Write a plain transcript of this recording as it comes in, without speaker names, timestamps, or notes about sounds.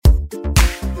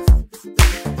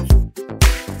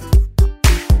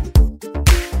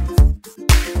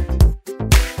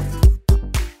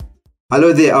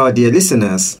Hello there, our dear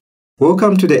listeners.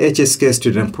 Welcome to the HSK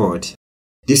Student Pod.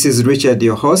 This is Richard,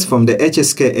 your host from the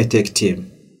HSK EdTech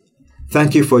team.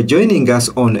 Thank you for joining us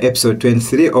on episode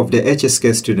 23 of the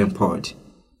HSK Student Pod.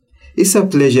 It's a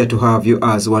pleasure to have you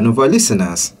as one of our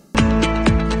listeners.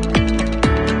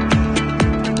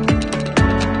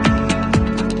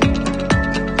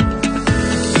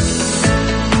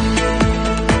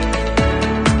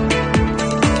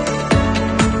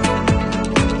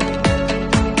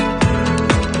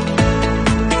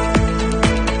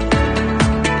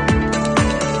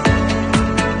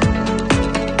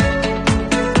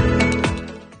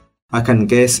 I can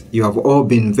guess you have all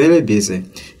been very busy,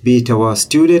 be it our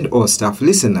student or staff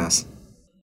listeners.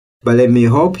 But let me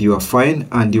hope you are fine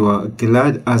and you are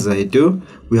glad as I do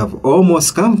we have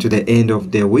almost come to the end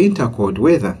of the winter cold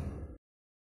weather.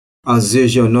 As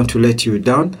usual, not to let you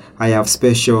down, I have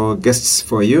special guests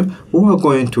for you who are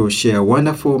going to share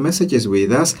wonderful messages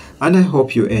with us, and I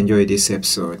hope you enjoy this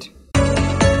episode.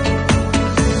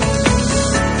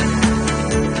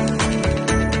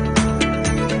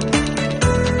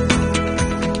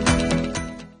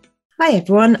 Hi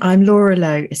everyone, I'm Laura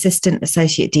Lowe, Assistant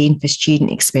Associate Dean for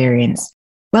Student Experience.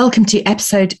 Welcome to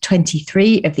episode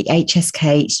 23 of the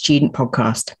HSK Student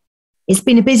Podcast. It's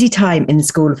been a busy time in the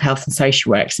School of Health and Social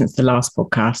Work since the last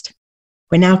podcast.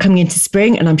 We're now coming into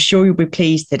spring and I'm sure you'll be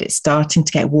pleased that it's starting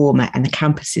to get warmer and the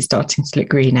campus is starting to look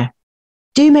greener.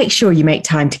 Do make sure you make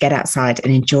time to get outside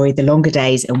and enjoy the longer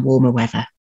days and warmer weather.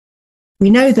 We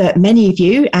know that many of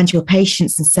you and your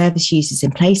patients and service users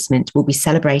in placement will be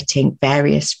celebrating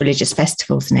various religious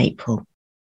festivals in April.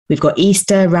 We've got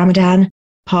Easter, Ramadan,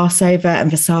 Passover and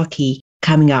Vaisakhi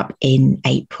coming up in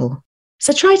April.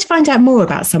 So try to find out more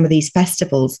about some of these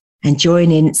festivals and join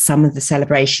in some of the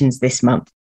celebrations this month.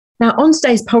 Now, on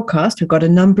today's podcast, we've got a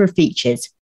number of features.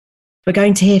 We're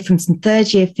going to hear from some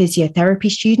third-year physiotherapy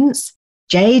students,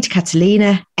 Jade,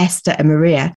 Catalina, Esther and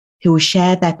Maria, who will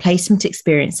share their placement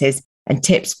experiences and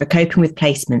tips for coping with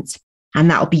placements, and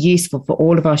that will be useful for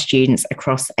all of our students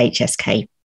across HSK.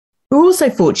 We're also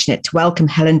fortunate to welcome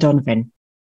Helen Donovan.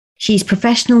 She's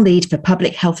Professional Lead for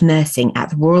Public Health Nursing at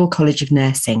the Royal College of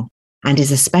Nursing and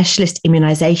is a specialist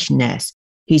immunisation nurse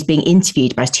who's being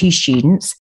interviewed by two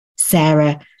students,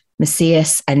 Sarah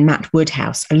Macias and Matt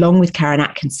Woodhouse, along with Karen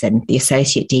Atkinson, the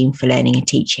Associate Dean for Learning and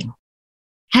Teaching.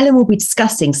 Helen will be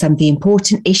discussing some of the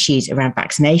important issues around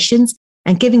vaccinations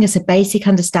and giving us a basic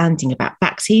understanding about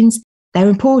vaccines, their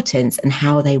importance and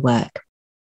how they work.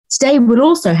 Today, we'll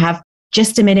also have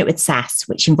Just a Minute with SAS,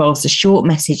 which involves a short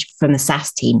message from the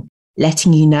SAS team,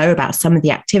 letting you know about some of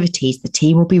the activities the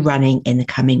team will be running in the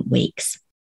coming weeks.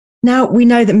 Now, we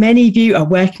know that many of you are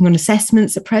working on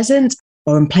assessments at present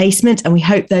or in placement, and we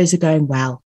hope those are going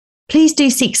well. Please do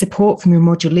seek support from your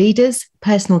module leaders,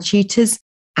 personal tutors,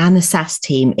 and the SAS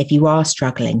team if you are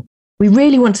struggling. We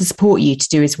really want to support you to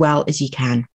do as well as you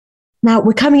can. Now,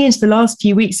 we're coming into the last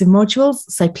few weeks of modules,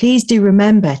 so please do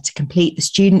remember to complete the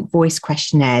student voice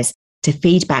questionnaires to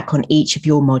feedback on each of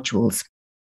your modules.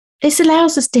 This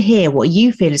allows us to hear what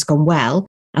you feel has gone well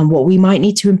and what we might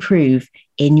need to improve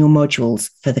in your modules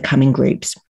for the coming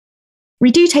groups. We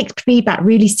do take feedback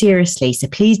really seriously, so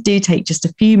please do take just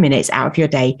a few minutes out of your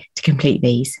day to complete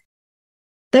these.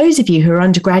 Those of you who are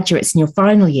undergraduates in your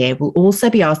final year will also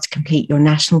be asked to complete your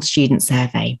National Student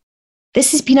Survey.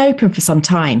 This has been open for some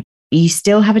time, but you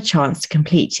still have a chance to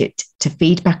complete it to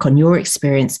feedback on your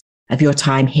experience of your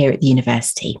time here at the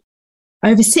university.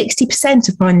 Over 60%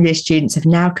 of final year students have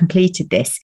now completed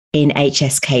this in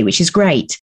HSK, which is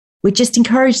great. We just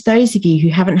encourage those of you who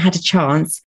haven't had a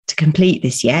chance to complete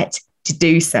this yet to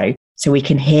do so we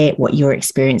can hear what your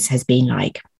experience has been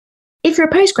like. If you're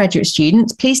a postgraduate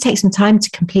student, please take some time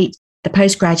to complete the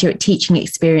Postgraduate Teaching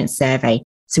Experience Survey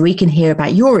so we can hear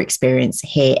about your experience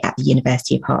here at the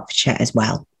University of Hertfordshire as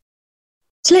well.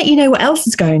 To let you know what else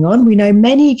is going on, we know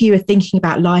many of you are thinking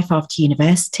about life after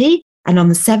university, and on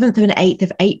the 7th and 8th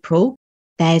of April,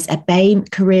 there's a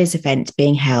BAME Careers event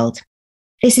being held.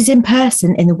 This is in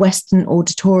person in the Western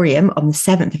Auditorium on the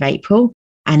 7th of April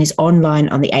and is online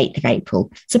on the 8th of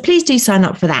April. So please do sign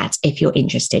up for that if you're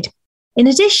interested. In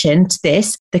addition to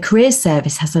this, the Careers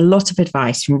Service has a lot of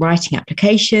advice from writing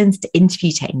applications to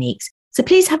interview techniques. So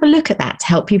please have a look at that to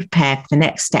help you prepare for the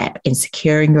next step in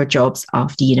securing your jobs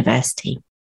after university.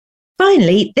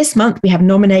 Finally, this month we have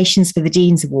nominations for the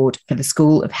Dean's Award for the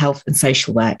School of Health and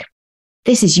Social Work.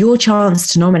 This is your chance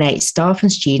to nominate staff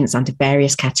and students under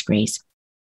various categories.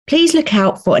 Please look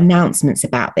out for announcements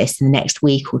about this in the next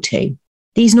week or two.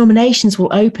 These nominations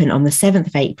will open on the 7th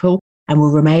of April and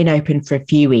will remain open for a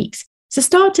few weeks. So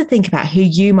start to think about who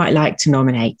you might like to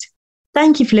nominate.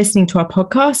 Thank you for listening to our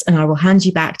podcast, and I will hand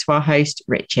you back to our host,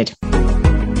 Richard.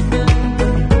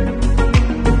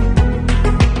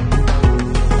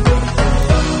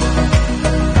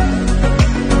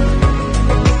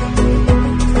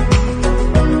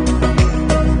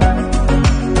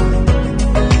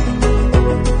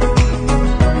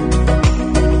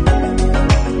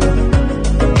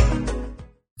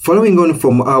 Following on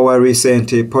from our recent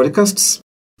podcasts,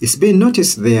 it's been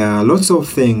noticed there are lots of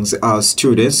things as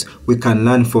students we can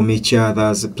learn from each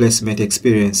other's placement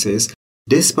experiences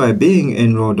despite being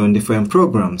enrolled on different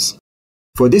programs.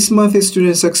 For this month's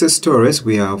Student Success Stories,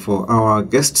 we have for our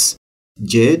guests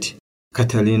Jade,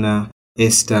 Catalina,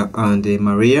 Esther, and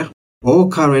Maria, all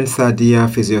current third-year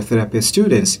physiotherapy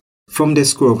students from the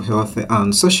School of Health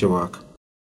and Social Work.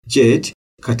 Jade,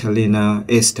 Catalina,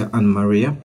 Esther, and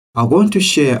Maria are going to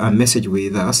share a message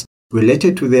with us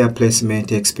related to their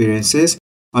placement experiences,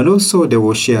 and also they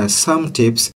will share some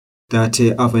tips that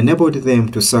have enabled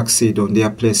them to succeed on their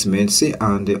placements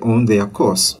and on their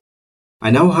course.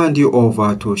 I now hand you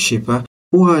over to Shipa,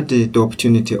 who had the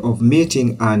opportunity of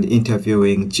meeting and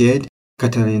interviewing Jade,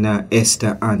 Catalina,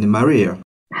 Esther, and Maria.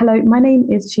 Hello, my name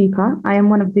is Shipa. I am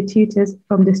one of the tutors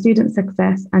from the Student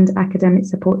Success and Academic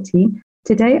Support team.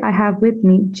 Today I have with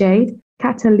me Jade,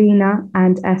 Catalina,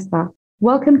 and Esther.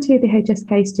 Welcome to the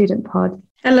HSK Student Pod.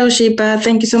 Hello, Shipa.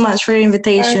 Thank you so much for your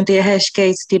invitation to the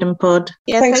HSK Student Pod.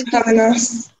 Thanks for having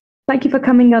us. Thank you for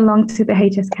coming along to the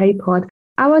HSK Pod.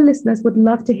 Our listeners would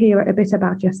love to hear a bit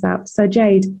about yourself. So,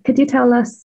 Jade, could you tell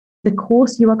us the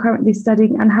course you are currently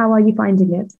studying and how are you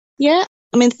finding it? Yeah,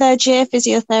 I'm in third year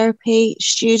physiotherapy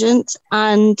student,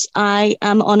 and I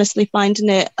am honestly finding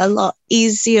it a lot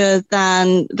easier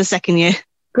than the second year.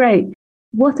 Great.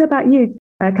 What about you,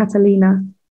 Catalina?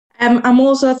 I'm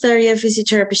also a third year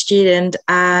physiotherapy student,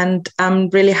 and I'm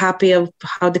really happy of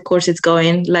how the course is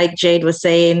going. Like Jade was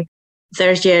saying,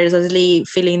 third year is obviously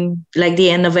feeling like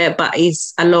the end of it, but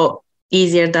it's a lot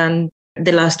easier than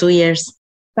the last 2 years.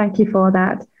 Thank you for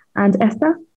that. And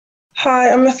Esther? Hi,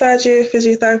 I'm a third year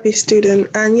physiotherapy student,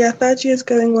 and third year is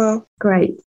going well.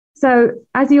 Great. So,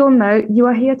 as you all know, you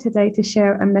are here today to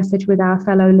share a message with our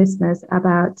fellow listeners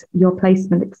about your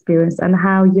placement experience and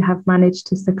how you have managed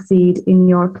to succeed in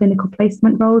your clinical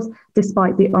placement roles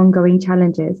despite the ongoing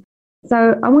challenges.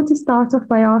 So, I want to start off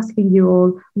by asking you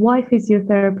all why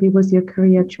physiotherapy was your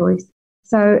career choice.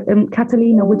 So,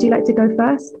 Catalina, would you like to go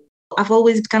first? I've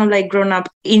always kind of like grown up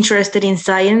interested in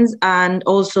science and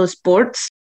also sports.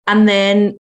 And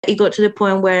then it got to the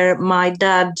point where my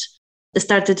dad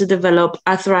started to develop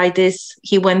arthritis.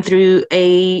 He went through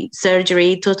a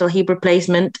surgery, total hip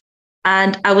replacement,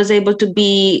 and I was able to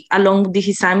be along with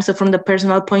his time. So from the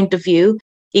personal point of view,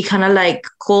 he kind of like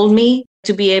called me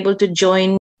to be able to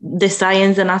join the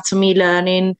science anatomy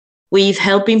learning with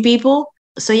helping people.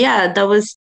 So that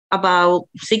was about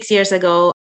 6 years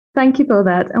ago. Thank you for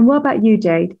that. And what about you,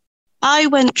 Jade? I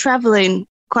went traveling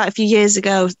quite a few years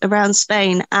ago around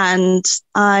Spain, and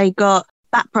I got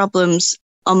back problems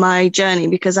on my journey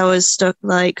because I was stuck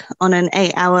like on an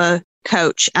 8-hour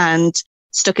coach and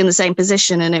stuck in the same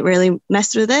position, and it really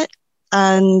messed with it.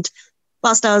 And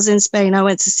whilst I was in Spain, I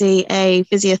went to see a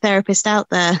physiotherapist out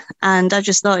there, and I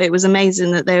just thought it was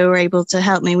amazing that they were able to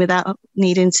help me without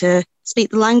needing to speak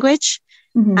the language.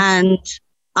 Mm-hmm. And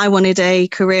I wanted a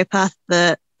career path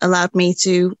that allowed me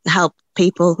to help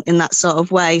people in that sort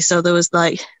of way. So there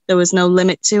was no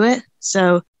limit to it.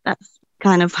 So that's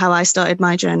kind of how I started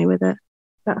my journey with it.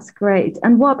 That's great.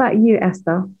 And what about you,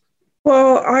 Esther?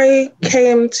 Well, I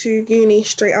came to uni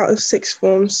straight out of sixth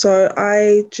form, so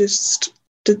I just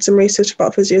did some research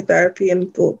about physiotherapy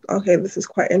and thought, okay, this is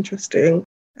quite interesting.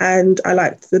 And I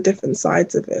liked the different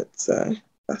sides of it, so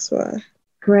that's why.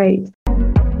 Great.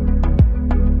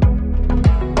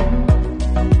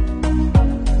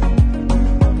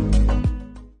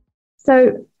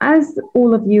 So as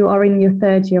all of you are in your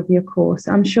third year of your course,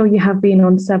 I'm sure you have been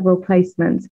on several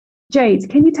placements. Jade,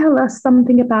 can you tell us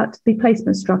something about the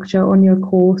placement structure on your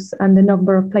course and the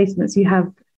number of placements you have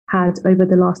had over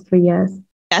the last 3 years?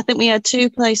 I think we had 2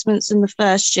 placements in the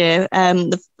first year.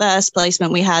 The first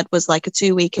placement we had was like a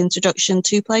 2-week introduction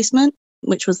to placement,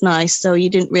 which was nice. So you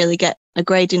didn't really get a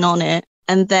grading on it.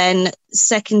 And then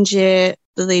second year, I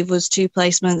believe, was 2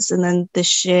 placements. And then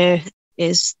this year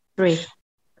is 3.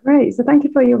 Great. So thank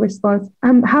you for your response.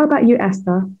 How about you,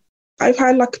 Esther? I've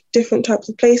had like different types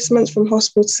of placements, from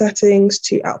hospital settings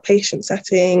to outpatient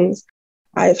settings.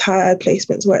 I've had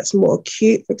placements where it's more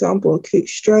acute, for example, acute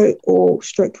stroke or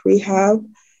stroke rehab.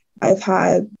 I've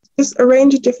had just a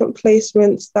range of different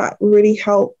placements that really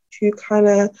help to kind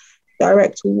of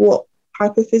direct what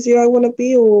type of physio I want to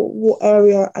be or what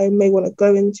area I may want to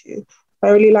go into. I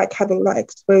really like having that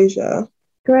exposure.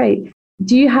 Great.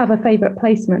 Do you have a favourite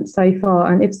placement so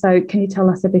far? And if so, can you tell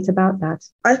us a bit about that?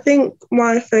 I think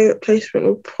my favourite placement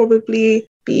would probably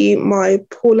be my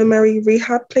Paula Mary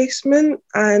rehab placement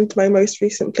and my most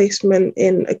recent placement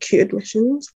in acute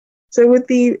admissions. So with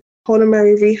the Paula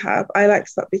Mary rehab, I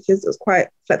liked that because it was quite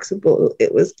flexible.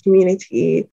 It was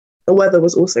community. The weather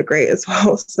was also great as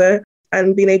well.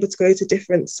 And being able to go to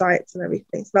different sites and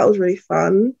everything. So that was really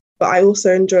fun. But I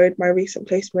also enjoyed my recent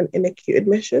placement in acute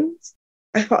admissions.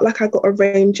 I felt like I got a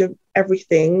range of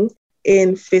everything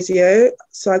in physio.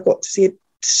 So I got to see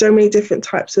so many different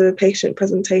types of patient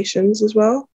presentations as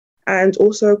well. And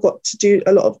also got to do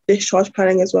a lot of discharge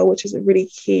planning as well, which is really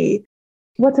key.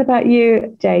 What about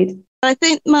you, Jade? I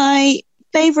think my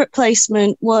favourite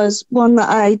placement was one that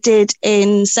I did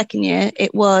in second year.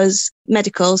 It was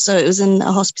medical, so it was in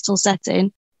a hospital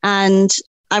setting. And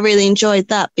I really enjoyed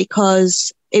that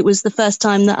because it was the first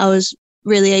time that I was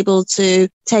really able to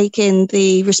take in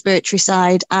the respiratory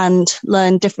side and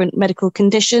learn different medical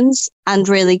conditions and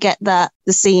really get the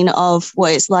scene of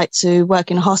what it's like to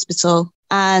work in a hospital.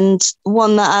 And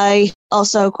one that I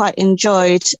also quite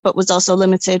enjoyed, but was also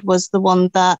limited, was the one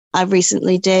that I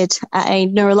recently did at a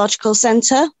neurological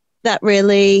centre that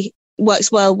really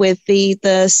works well with the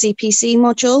CPC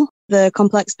module, the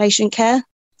complex patient care.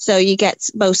 So you get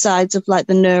both sides of like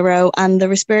the neuro and the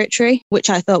respiratory, which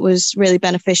I thought was really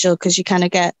beneficial because you kind of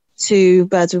get two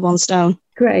birds with one stone.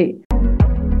 Great.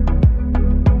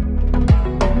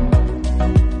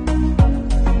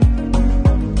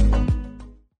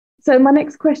 So my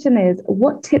next question is,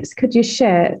 what tips could you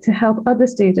share to help other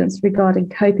students regarding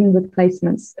coping with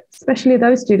placements, especially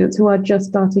those students who are just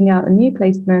starting out a new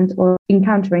placement or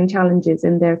encountering challenges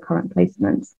in their current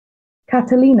placements?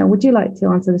 Catalina, would you like to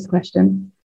answer this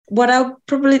question? What I'll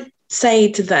probably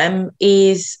say to them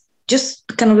is just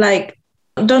kind of like,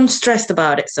 don't stress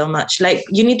about it so much. Like,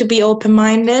 you need to be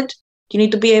open-minded. You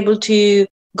need to be able to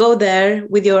go there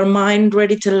with your mind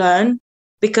ready to learn,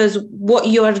 because what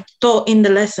you are taught in the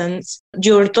lessons,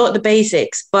 you're taught the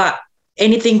basics, but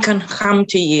anything can come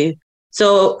to you.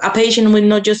 So a patient will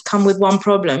not just come with one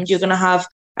problem. You're going to have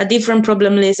a different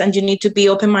problem list, and you need to be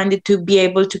open-minded to be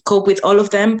able to cope with all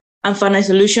of them and find a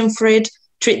solution for it,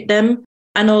 treat them.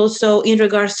 And also in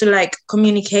regards to like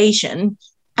communication,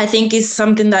 I think is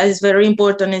something that is very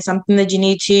important and something that you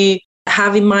need to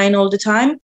have in mind all the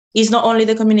time. It's not only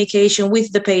the communication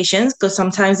with the patients, because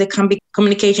sometimes there can be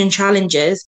communication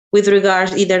challenges with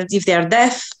regards either if they are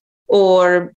deaf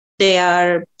or they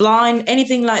are blind,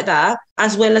 anything like that,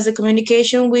 as well as the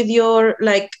communication with your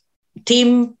like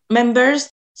team members.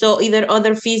 So either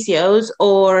other physios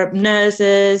or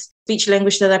nurses, speech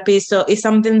language therapists. So it's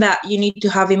something that you need to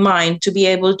have in mind to be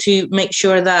able to make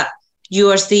sure that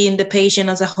you are seeing the patient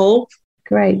as a whole.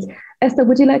 Great. Esther,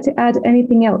 would you like to add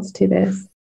anything else to this?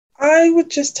 I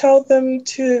would just tell them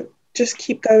to just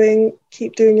keep going,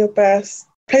 keep doing your best.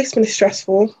 Placement is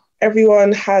stressful.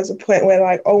 Everyone has a point where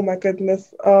like, oh my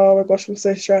goodness, oh my gosh, I'm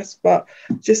so stressed. But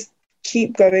just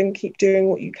keep going, keep doing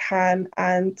what you can.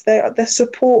 And there's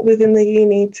support within the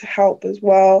uni to help as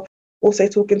well. Also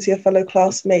talking to your fellow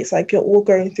classmates, like you're all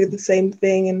going through the same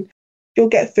thing and you'll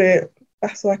get through it.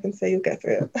 That's all I can say, you'll get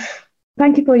through it.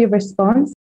 Thank you for your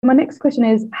response. My next question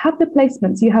is, have the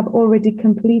placements you have already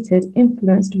completed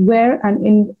influenced where and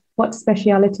in what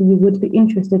speciality you would be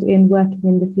interested in working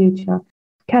in the future?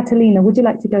 Catalina, would you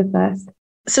like to go first?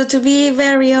 So to be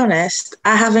very honest,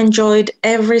 I have enjoyed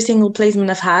every single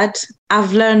placement I've had.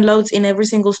 I've learned loads in every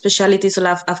single specialty. So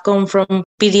I've gone from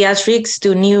pediatrics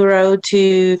to neuro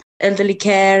to elderly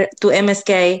care to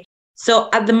MSK. So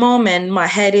at the moment, my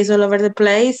head is all over the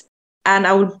place. And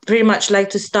I would pretty much like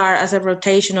to start as a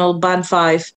rotational band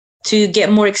 5 to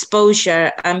get more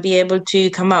exposure and be able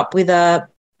to come up with a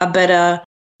better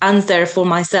answer for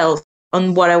myself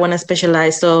on what I want to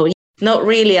specialize. So not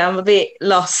really, I'm a bit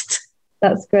lost.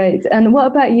 That's great. And what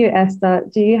about you, Esther?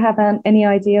 Do you have any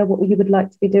idea what you would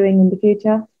like to be doing in the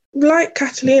future? Like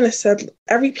Catalina said,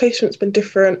 every placement's been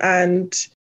different and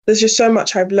there's just so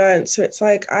much I've learned. So it's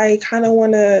like, I kind of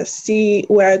want to see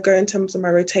where I go in terms of my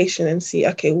rotation and see,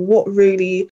 okay, what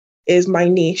really is my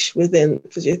niche within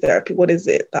physiotherapy? What is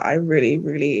it that I really,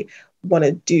 really want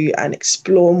to do and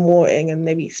explore more in and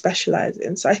maybe specialize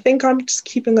in? So I think I'm just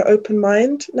keeping an open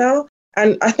mind now.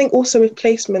 And I think also with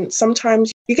placement,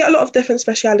 sometimes you get a lot of different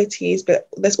specialities, but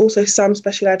there's also some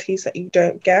specialities that you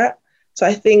don't get. So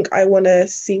I think I want to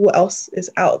see what else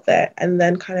is out there and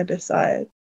then kind of decide.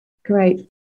 Great.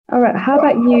 All right. How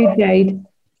about you, Jade?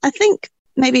 I think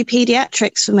maybe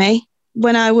pediatrics for me.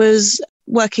 When I was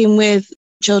working with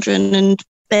children and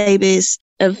babies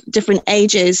of different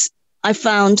ages, I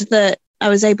found that I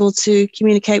was able to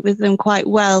communicate with them quite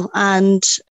well. And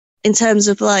in terms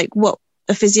of like what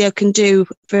a physio can do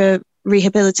for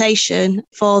rehabilitation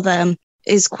for them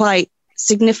is quite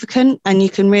significant, and you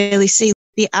can really see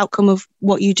the outcome of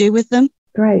what you do with them.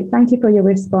 Great. Thank you for your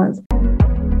response.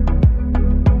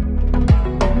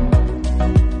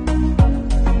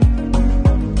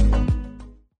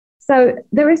 So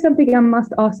there is something I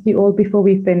must ask you all before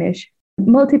we finish.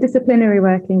 Multidisciplinary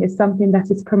working is something that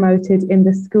is promoted in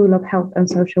the School of Health and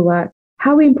Social Work.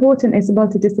 How important is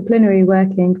multidisciplinary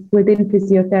working within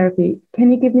physiotherapy?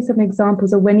 Can you give me some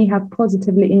examples of when you have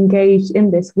positively engaged in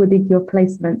this within your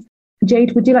placements?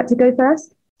 Jade, would you like to go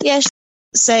first? Yes.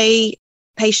 Say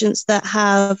patients that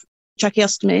have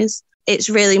tracheostomies, it's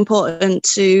really important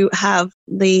to have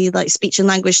the speech and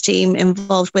language team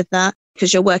involved with that,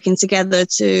 because you're working together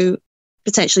to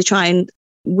potentially try and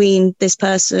wean this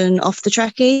person off the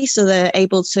trachea so they're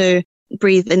able to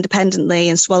breathe independently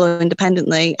and swallow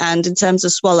independently. And in terms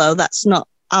of swallow, that's not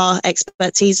our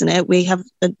expertise in it. We have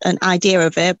an idea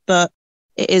of it, but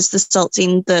it is the SALT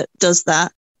team that does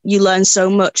that. You learn so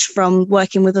much from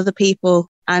working with other people,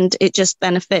 and it just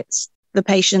benefits the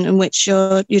patient in which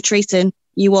you're treating.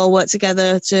 You all work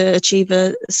together to achieve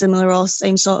a similar or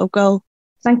same sort of goal.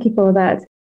 Thank you for that.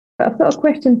 I've got a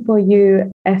question for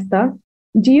you, Esther.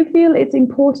 Do you feel it's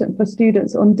important for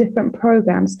students on different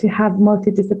programs to have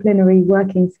multidisciplinary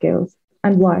working skills,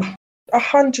 and why?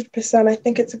 100%. I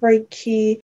think it's a very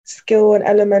key skill and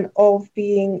element of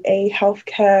being a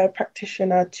healthcare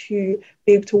practitioner to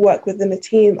be able to work within a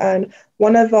team. And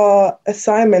one of our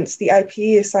assignments, the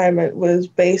IPE assignment, was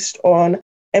based on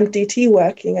MDT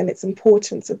working and its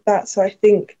importance of that. So I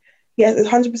think, yes, it's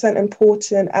 100%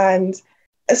 important. And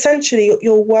essentially,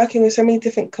 you're working with so many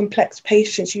different complex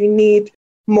patients. You need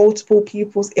multiple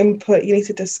people's input. You need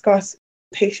to discuss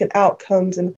patient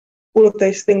outcomes and all of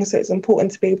those things. So it's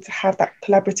important to be able to have that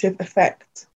collaborative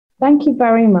effect. Thank you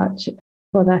very much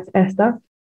for that, Esther.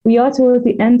 We are towards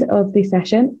the end of the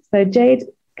session. So Jade,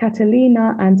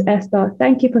 Catalina and Esther,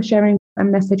 thank you for sharing a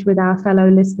message with our fellow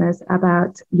listeners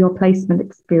about your placement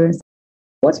experience.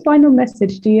 What final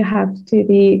message do you have to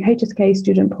the HSK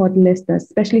Student Pod listeners,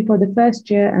 especially for the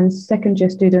first year and second year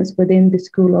students within the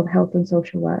School of Health and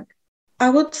Social Work?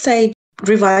 I would say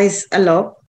revise a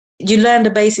lot. You learn the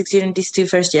basics during these 2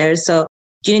 first years, so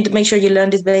you need to make sure you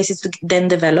learn these basics to then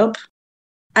develop.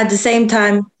 At the same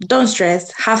time, don't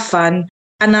stress, have fun,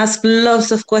 and ask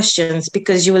lots of questions,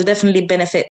 because you will definitely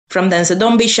benefit from them. So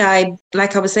don't be shy,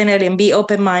 like I was saying earlier, and be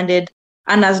open-minded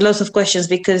and ask lots of questions,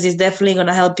 because it's definitely going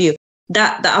to help you.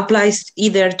 That applies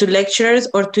either to lecturers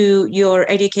or to your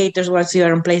educators once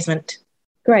you're on placement.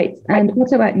 Great. And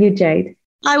what about you, Jade?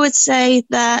 I would say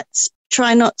that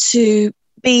try not to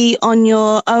be on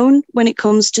your own when it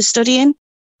comes to studying.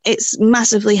 It's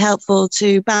massively helpful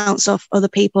to bounce off other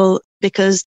people,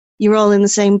 because you're all in the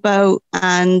same boat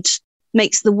and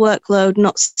makes the workload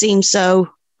not seem so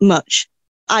much.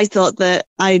 I thought that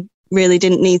I really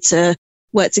didn't need to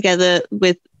work together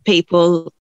with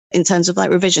people in terms of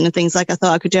revision and things. I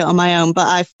thought I could do it on my own, but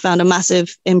I found a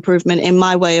massive improvement in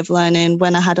my way of learning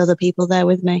when I had other people there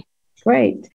with me.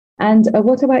 Great. And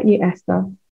what about you, Esther?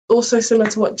 Also similar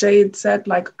to what Jade said,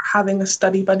 having a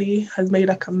study buddy has made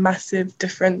a massive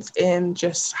difference in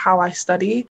just how I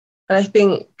study. And I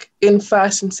think in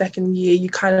first and second year, you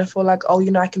kind of feel like,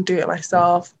 I can do it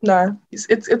myself. No,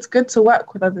 it's good to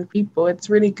work with other people. It's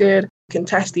really good. You can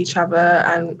test each other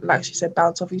and, like she said,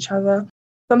 bounce off each other.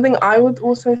 Something I would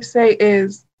also say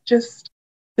is just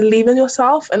believe in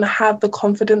yourself and have the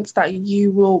confidence that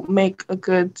you will make a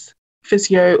good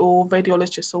physio or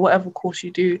radiologist or whatever course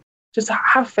you do. Just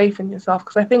have faith in yourself,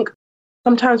 because I think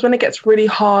sometimes when it gets really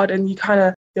hard and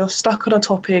you're stuck on a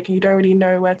topic and you don't really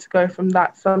know where to go from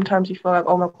that, sometimes you feel like,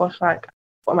 oh my gosh,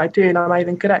 what am I doing? Am I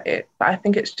even good at it? But I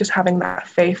think it's just having that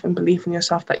faith and belief in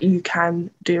yourself that you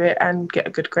can do it and get a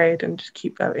good grade and just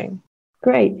keep going.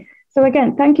 Great. So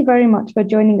again, thank you very much for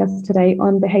joining us today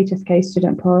on the HSK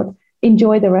Student Pod.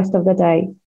 Enjoy the rest of the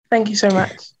day. Thank you so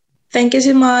much. Thank you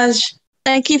so much.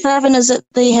 Thank you for having us at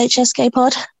the HSK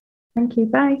Pod. Thank you.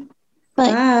 Bye.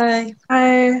 Bye.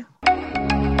 Bye.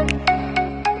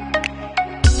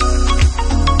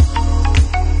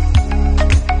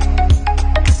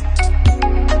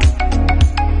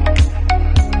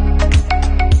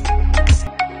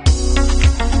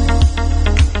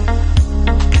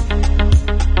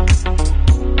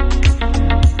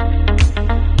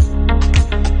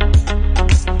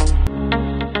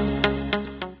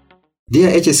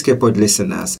 Dear HSK Pod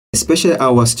listeners, especially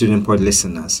our Student Pod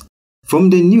listeners, from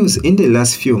the news in the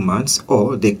last few months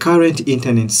or the current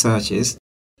internet searches,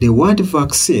 the word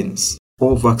vaccines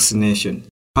or vaccination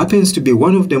happens to be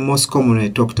one of the most commonly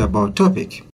talked about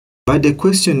topic. But the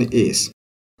question is,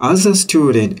 as a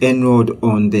student enrolled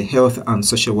on the health and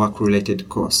social work related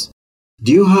course,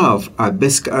 do you have a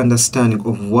basic understanding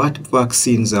of what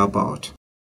vaccines are about?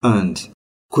 And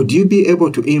could you be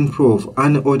able to improve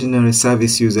an ordinary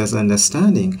service user's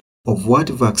understanding of what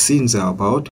vaccines are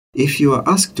about if you are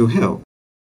asked to help?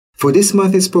 For this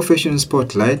month's Profession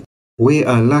Spotlight, we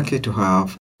are lucky to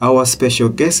have our special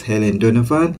guest Helen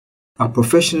Donovan, a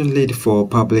professional lead for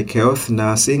public health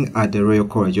nursing at the Royal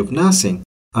College of Nursing,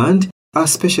 and a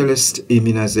specialist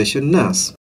immunization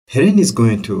nurse. Helen is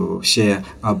going to share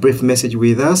a brief message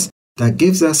with us that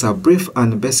gives us a brief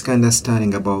and basic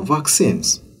understanding about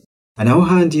vaccines. And I'll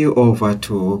hand you over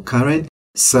to Karen,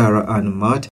 Sarah, and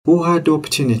Matt, who had the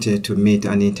opportunity to meet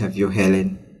and interview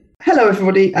Helen. Hello,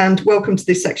 everybody, and welcome to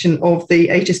this section of the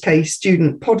HSK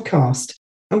Student Podcast.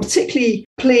 I'm particularly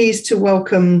pleased to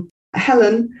welcome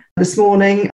Helen this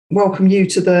morning, welcome you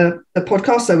to the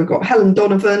podcast. So we've got Helen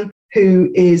Donovan, who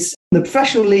is the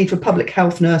professional lead for public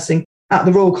health nursing at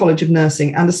the Royal College of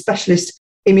Nursing and a specialist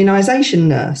immunisation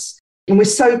nurse. And we're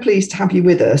so pleased to have you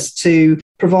with us to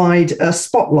provide a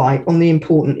spotlight on the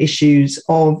important issues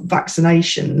of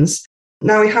vaccinations.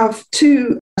 Now, we have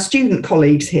two student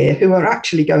colleagues here who are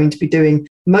actually going to be doing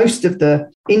most of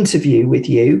the interview with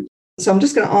you. So I'm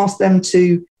just going to ask them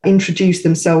to introduce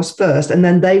themselves first, and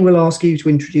then they will ask you to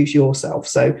introduce yourself.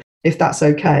 So if that's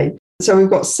okay. So we've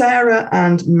got Sarah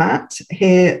and Matt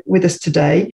here with us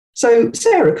today. So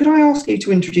Sarah, could I ask you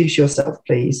to introduce yourself,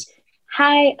 please?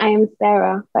 Hi, I am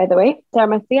Sarah, by the way. Sarah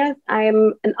Macias. I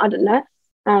am an adult nurse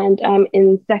and I'm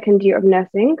in second year of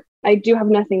nursing. I do have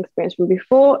nursing experience from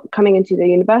before coming into the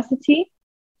university.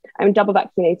 I'm double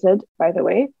vaccinated, by the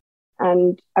way,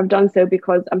 and I've done so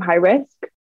because I'm high risk,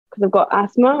 because I've got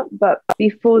asthma, but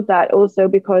before that also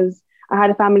because I had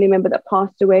a family member that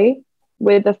passed away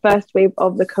with the first wave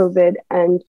of the COVID,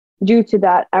 and due to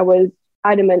that, I was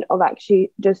adamant of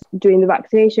actually just doing the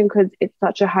vaccination because it's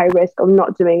such a high risk of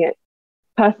not doing it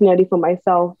personally for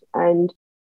myself, and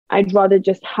I'd rather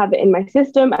just have it in my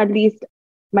system. At least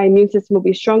my immune system will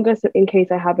be stronger, so in case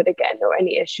I have it again or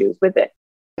any issues with it.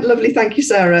 Lovely, thank you,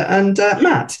 Sarah. And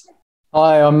Matt?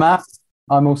 Hi, I'm Matt.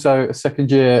 I'm also a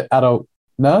second year adult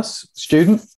nurse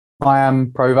student. I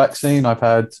am pro-vaccine. I've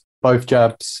had both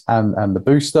jabs and the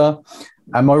booster.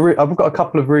 And I've got a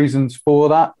couple of reasons for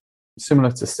that.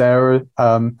 Similar to Sarah,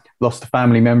 lost a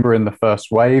family member in the first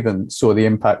wave and saw the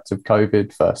impact of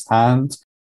COVID firsthand.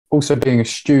 Also being a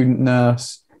student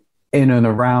nurse in and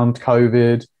around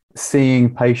COVID,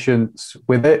 seeing patients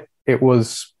with it, it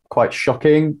was quite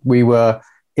shocking. We were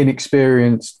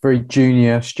inexperienced, very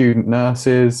junior student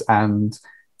nurses, and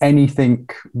anything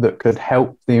that could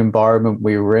help the environment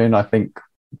we were in, I think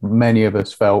many of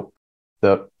us felt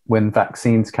that when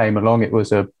vaccines came along, it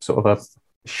was a sort of a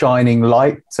shining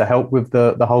light to help with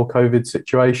the whole COVID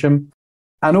situation.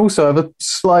 And also I have a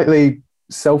slightly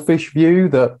selfish view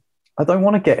that I don't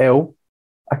want to get ill.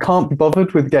 I can't be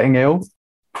bothered with getting ill.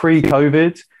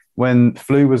 Pre-COVID, when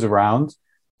flu was around,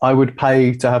 I would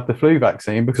pay to have the flu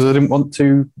vaccine because I didn't want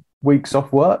 2 weeks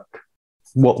off work.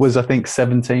 What was, I think,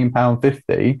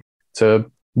 £17.50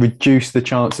 to reduce the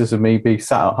chances of me being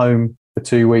sat at home for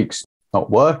 2 weeks not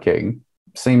working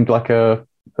seemed like a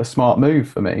smart move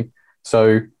for me.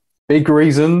 So big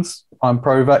reasons, I'm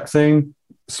pro-vaccine.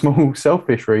 Small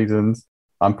selfish reasons,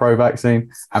 I'm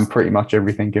pro-vaccine, and pretty much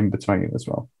everything in between as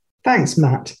well. Thanks,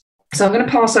 Matt. So I'm going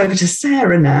to pass over to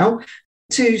Sarah now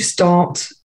to start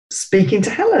speaking to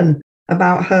Helen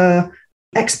about her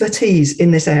expertise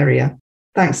in this area.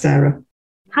 Thanks, Sarah.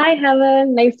 Hi,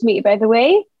 Helen. Nice to meet you, by the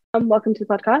way. Welcome to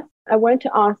the podcast. I wanted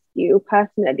to ask you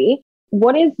personally,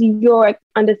 what is your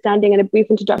understanding and a brief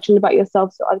introduction about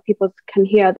yourself so other people can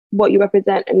hear what you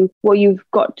represent and what you've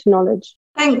got to knowledge?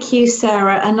 Thank you,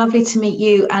 Sarah, and lovely to meet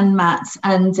you and Matt.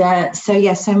 And so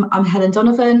I'm Helen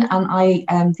Donovan, and I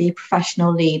am the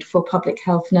professional lead for public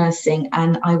health nursing,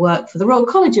 and I work for the Royal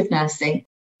College of Nursing.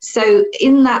 So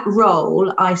in that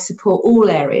role, I support all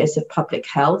areas of public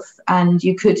health, and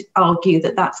you could argue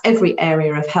that that's every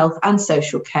area of health and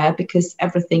social care because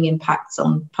everything impacts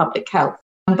on public health.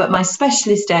 But my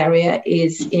specialist area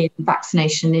is in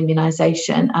vaccination and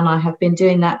immunisation, and I have been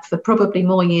doing that for probably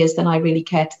more years than I really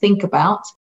care to think about.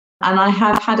 And I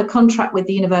have had a contract with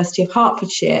the University of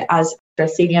Hertfordshire as a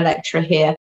senior lecturer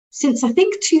here since, I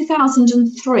think,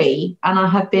 2003, and I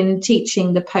have been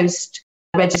teaching the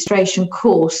post-registration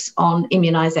course on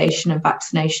immunisation and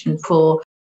vaccination for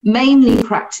mainly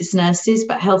practice nurses,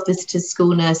 but health visitors,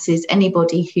 school nurses,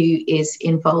 anybody who is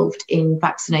involved in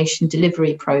vaccination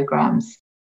delivery programmes.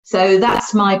 So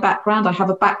that's my background. I have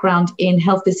a background in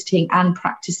health visiting and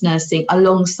practice nursing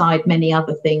alongside many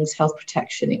other things, health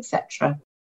protection, etc.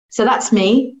 So that's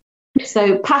me.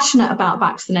 So passionate about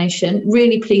vaccination,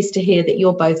 really pleased to hear that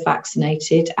you're both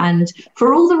vaccinated, and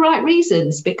for all the right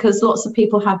reasons, because lots of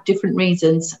people have different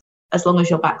reasons as long as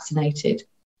you're vaccinated.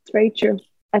 It's very true.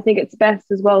 I think it's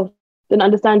best as well, than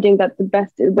understanding that the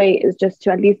best way is just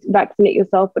to at least vaccinate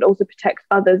yourself, but also protect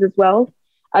others as well.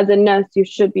 As a nurse, you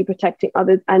should be protecting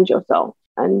others and yourself.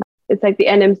 And it's like the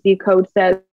NMC code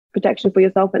says, protection for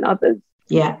yourself and others.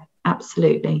 Yeah,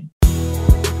 absolutely.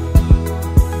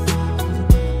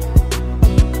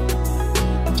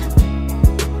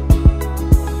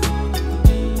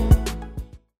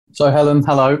 So Helen,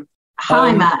 hello.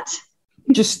 Hi, Matt.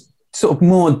 Just sort of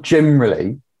more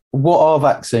generally, what are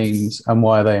vaccines and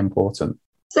why are they important?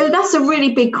 So that's a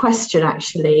really big question,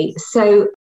 actually. So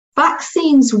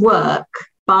vaccines work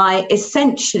by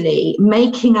essentially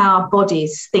making our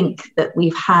bodies think that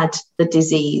we've had the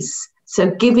disease, so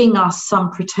giving us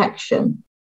some protection.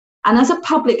 And as a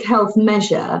public health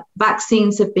measure,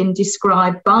 vaccines have been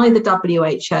described by the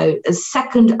WHO as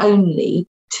second only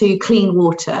to clean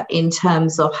water in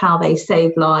terms of how they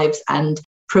save lives and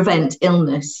prevent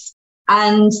illness.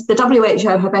 And the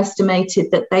WHO have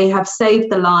estimated that they have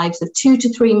saved the lives of 2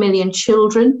 to 3 million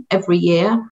children every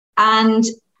year, and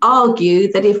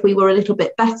argue that if we were a little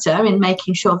bit better in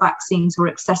making sure vaccines were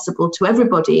accessible to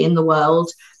everybody in the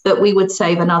world, that we would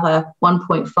save another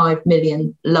 1.5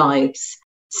 million lives.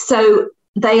 So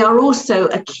they are also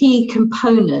a key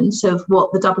component of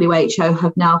what the WHO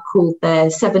have now called their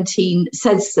 17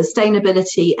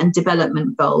 sustainability and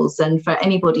development goals. And for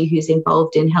anybody who's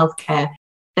involved in healthcare,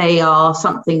 they are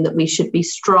something that we should be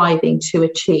striving to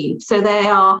achieve. So they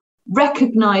are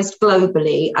recognised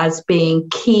globally as being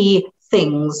key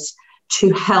things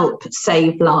to help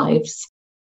save lives.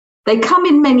 They come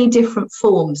in many different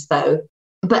forms, though.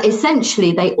 But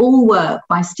essentially, they all work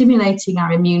by stimulating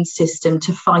our immune system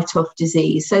to fight off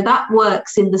disease. So that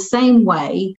works in the same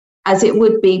way as it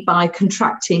would be by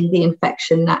contracting the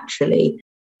infection naturally,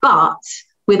 but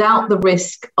without the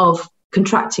risk of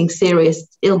contracting serious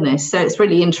illness. So it's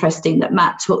really interesting that,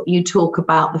 Matt, you talk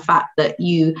about the fact that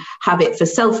you have it for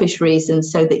selfish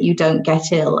reasons so that you don't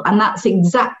get ill. And that's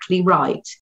exactly right,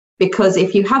 because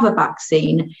if you have a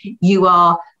vaccine, you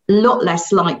are a lot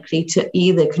less likely to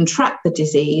either contract the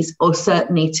disease or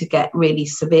certainly to get really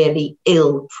severely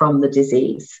ill from the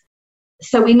disease.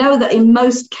 So we know that in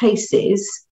most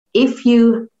cases, if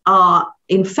you are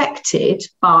infected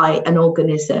by an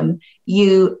organism,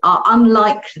 you are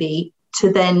unlikely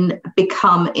to then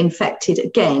become infected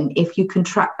again if you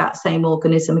contract that same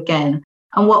organism again.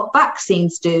 And what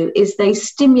vaccines do is they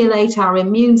stimulate our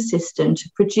immune system to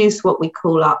produce what we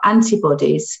call our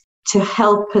antibodies, to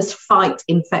help us fight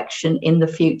infection in the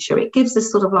future. It gives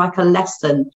us sort of like a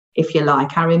lesson, if you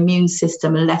like, our immune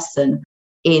system a lesson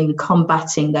in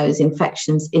combating those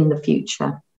infections in the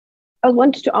future. I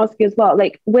wanted to ask you as well,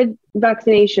 like with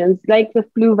vaccinations, like the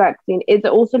flu vaccine, is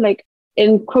it also like,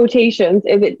 in quotations,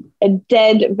 is it a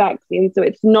dead vaccine? So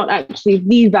it's not actually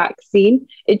the vaccine.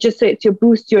 It just so it's to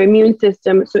boost your immune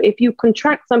system. So if you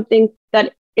contract something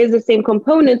that is the same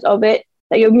components of it,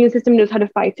 that your immune system knows how to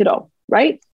fight it off,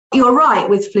 right? You're right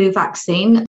with flu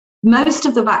vaccine. Most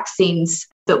of the vaccines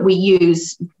that we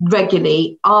use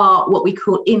regularly are what we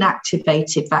call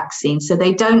inactivated vaccines. So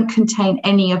they don't contain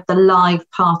any of the live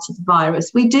part of the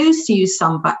virus. We do use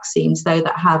some vaccines, though,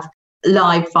 that have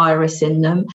live virus in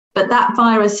them, but that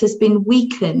virus has been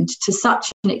weakened to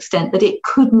such an extent that it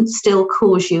couldn't still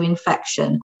cause you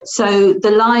infection. So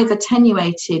the live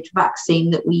attenuated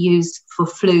vaccine that we use for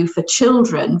flu for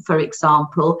children, for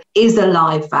example, is a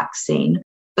live vaccine.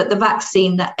 But the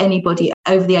vaccine that anybody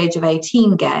over the age of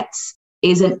 18 gets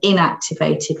is an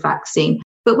inactivated vaccine.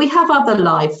 But we have other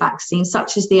live vaccines,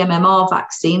 such as the MMR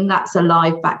vaccine. That's a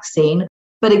live vaccine.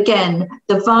 But again,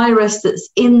 the virus that's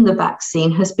in the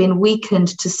vaccine has been weakened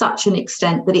to such an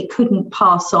extent that it couldn't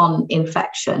pass on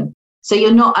infection. So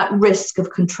you're not at risk of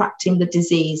contracting the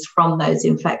disease from those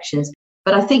infections.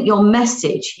 But I think your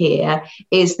message here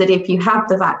is that if you have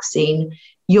the vaccine,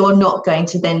 you're not going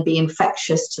to then be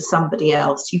infectious to somebody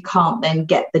else. You can't then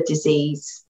get the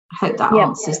disease. I hope that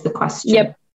answers the question.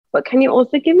 Yep. But can you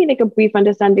also give me like a brief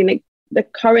understanding, like the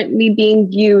currently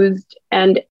being used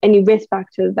and any risk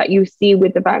factors that you see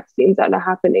with the vaccines that are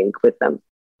happening with them?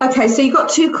 Okay, so you've got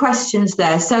two questions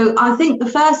there. So I think the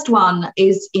first one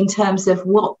is in terms of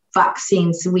what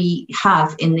vaccines we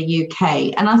have in the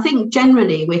UK. And I think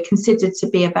generally we're considered to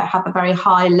be have a very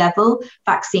high level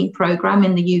vaccine programme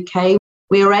in the UK.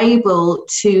 We are able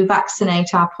to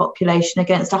vaccinate our population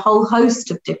against a whole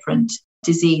host of different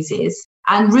diseases.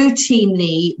 And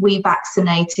routinely, we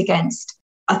vaccinate against,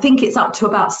 I think it's up to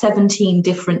about 17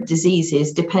 different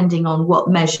diseases, depending on what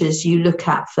measures you look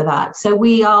at for that. So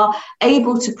we are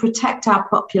able to protect our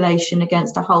population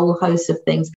against a whole host of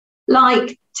things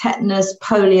like tetanus,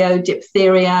 polio,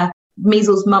 diphtheria,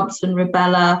 measles, mumps and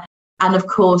rubella, and of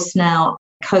course now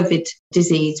COVID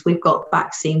disease. We've got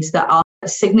vaccines that are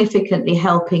significantly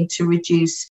helping to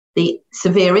reduce the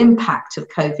severe impact of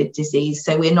COVID disease.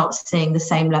 So we're not seeing the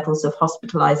same levels of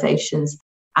hospitalizations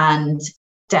and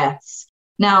deaths.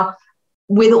 Now,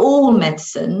 with all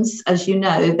medicines, as you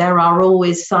know, there are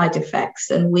always side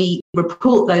effects, and we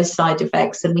report those side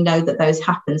effects and we know that those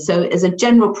happen. So as a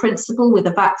general principle with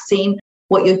a vaccine,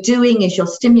 what you're doing is you're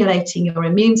stimulating your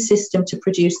immune system to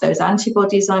produce those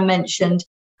antibodies I mentioned.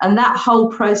 And that whole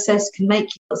process can make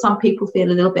some people feel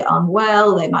a little bit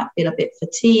unwell. They might feel a bit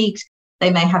fatigued. They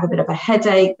may have a bit of a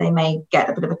headache. They may get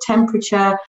a bit of a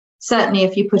temperature. Certainly,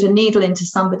 if you put a needle into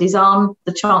somebody's arm,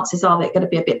 the chances are they're going to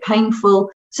be a bit painful.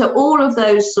 So all of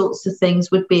those sorts of things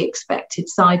would be expected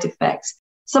side effects.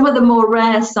 Some of the more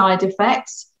rare side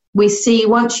effects we see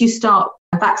once you start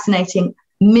vaccinating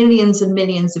millions and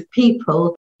millions of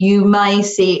people, you may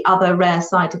see other rare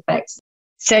side effects.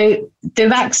 So the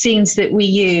vaccines that we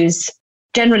use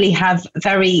generally have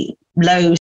very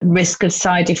low risk of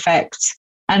side effects.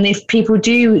 And if people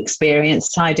do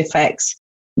experience side effects,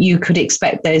 you could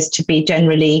expect those to be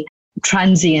generally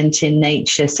transient in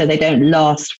nature, so they don't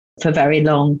last for very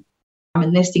long.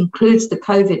 And this includes the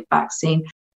COVID vaccine.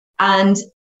 And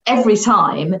every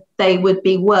time they would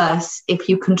be worse if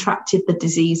you contracted the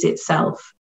disease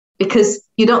itself, because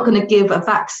you're not going to give a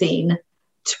vaccine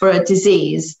for a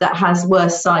disease that has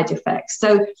worse side effects.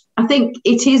 So I think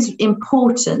it is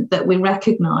important that we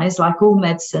recognize, like all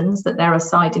medicines, that there are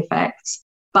side effects,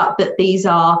 but that these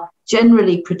are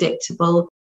generally predictable.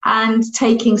 And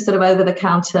taking sort of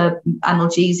over-the-counter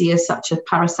analgesia such as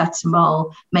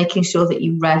paracetamol, making sure that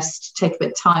you rest, take a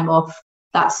bit of time off,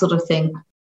 that sort of thing,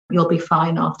 you'll be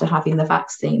fine after having the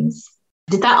vaccines.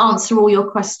 Did that answer all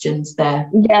your questions there?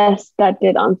 Yes, that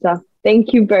did answer.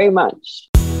 Thank you very much.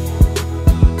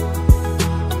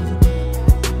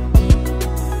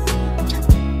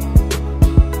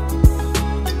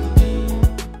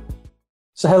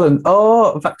 So Helen,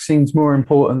 are vaccines more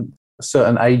important for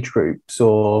certain age groups,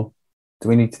 or do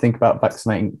we need to think about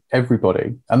vaccinating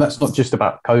everybody? And that's not just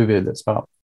about COVID, it's about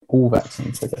all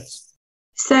vaccines, I guess.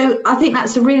 So I think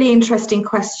that's a really interesting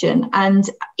question. And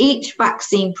each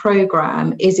vaccine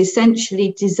program is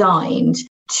essentially designed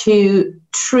to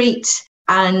treat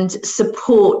and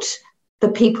support the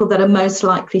people that are most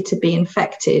likely to be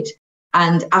infected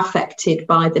and affected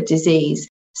by the disease.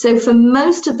 So for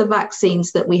most of the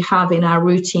vaccines that we have in our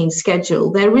routine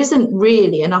schedule, there isn't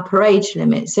really an upper age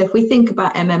limit. So if we think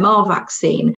about MMR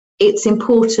vaccine, it's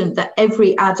important that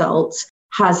every adult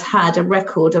has had a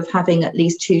record of having at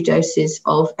least 2 doses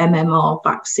of MMR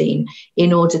vaccine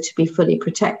in order to be fully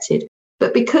protected.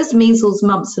 But because measles,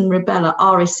 mumps and rubella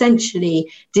are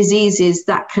essentially diseases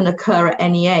that can occur at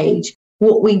any age,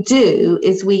 what we do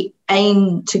is we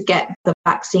aim to get the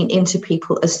vaccine into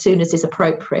people as soon as is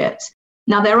appropriate.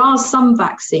 Now, there are some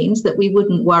vaccines that we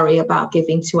wouldn't worry about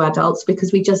giving to adults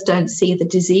because we just don't see the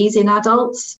disease in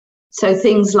adults. So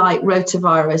things like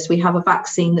rotavirus, we have a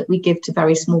vaccine that we give to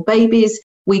very small babies.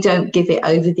 We don't give it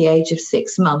over the age of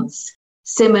 6 months.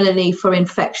 Similarly, for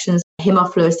infections,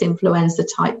 Haemophilus influenza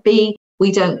type B,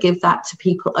 we don't give that to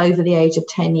people over the age of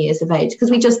 10 years of age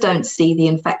because we just don't see the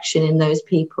infection in those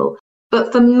people.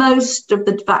 But for most of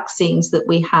the vaccines that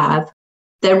we have,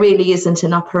 there really isn't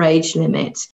an upper age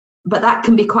limit. But that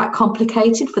can be quite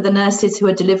complicated for the nurses who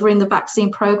are delivering the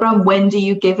vaccine program. When do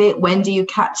you give it? When do you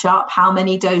catch up? How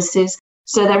many doses?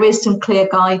 So there is some clear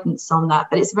guidance on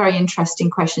that, but it's a very interesting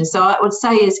question. So I would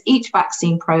say is each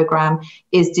vaccine program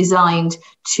is designed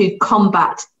to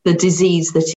combat the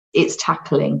disease that it's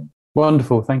tackling.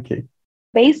 Wonderful, thank you.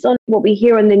 Based on what we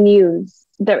hear on the news,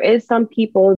 there is some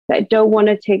people that don't want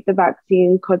to take the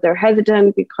vaccine because they're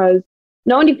hesitant, because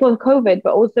not only for COVID,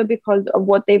 but also because of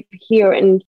what they hear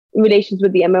in relations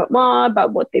with the MMR,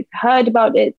 about what they've heard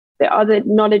about it, the other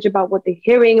knowledge about what they're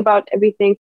hearing about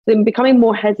everything. So they're becoming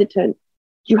more hesitant.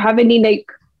 Do you have any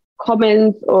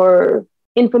comments or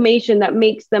information that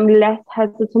makes them less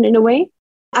hesitant in a way?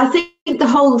 I think the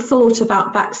whole thought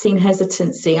about vaccine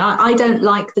hesitancy, I don't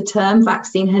like the term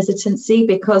vaccine hesitancy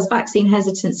because vaccine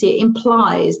hesitancy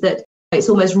implies that it's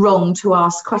almost wrong to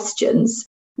ask questions.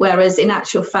 Whereas in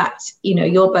actual fact,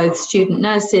 you're both student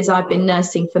nurses. I've been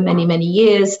nursing for many, many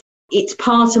years. It's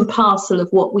part and parcel of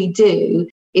what we do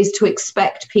is to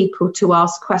expect people to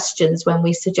ask questions when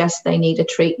we suggest they need a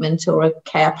treatment or a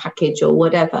care package or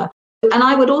whatever. And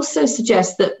I would also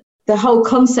suggest that the whole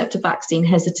concept of vaccine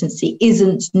hesitancy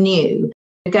isn't new.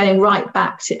 Going right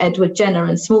back to Edward Jenner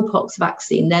and smallpox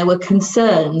vaccine, there were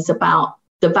concerns about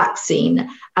the vaccine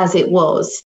as it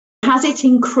was. Has it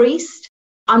increased?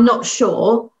 I'm not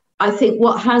sure. I think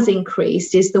what has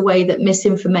increased is the way that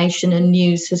misinformation and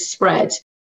news has spread,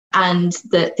 and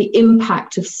that the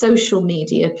impact of social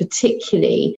media,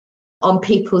 particularly on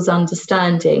people's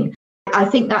understanding. I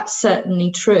think that's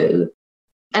certainly true.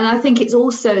 And I think it's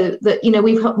also that,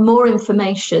 we've got more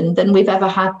information than we've ever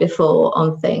had before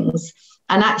on things.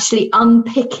 And actually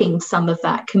unpicking some of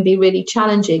that can be really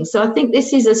challenging. So I think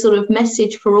this is a sort of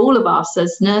message for all of us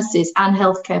as nurses and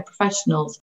healthcare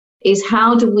professionals, is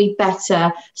how do we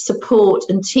better support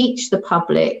and teach the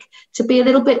public to be a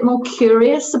little bit more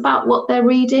curious about what they're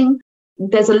reading.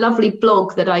 There's a lovely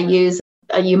blog that I use.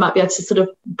 You might be able to sort of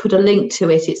put a link to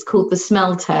it. It's called the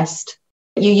Smell Test.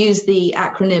 You use the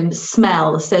acronym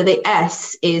SMELL. So the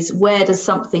S is, where does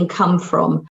something come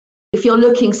from? If you're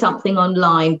looking something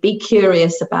online, be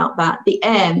curious about that. The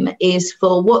M is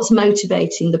for what's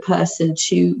motivating the person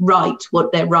to write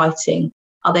what they're writing.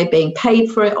 Are they being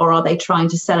paid for it, or are they trying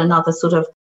to sell another sort of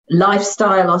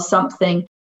lifestyle or something?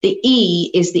 The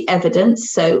E is the evidence.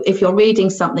 So if you're reading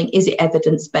something, is it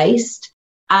evidence-based?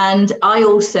 And I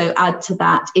also add to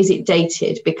that, is it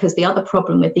dated? Because the other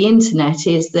problem with the internet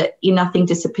is that nothing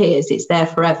disappears, it's there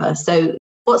forever. So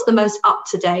what's the most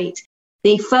up-to-date?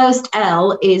 The first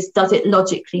L is, does it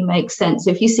logically make sense?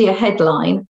 So if you see a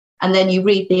headline and then you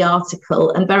read the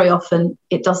article, and very often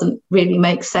it doesn't really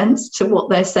make sense to what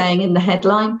they're saying in the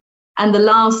headline. And the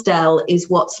last L is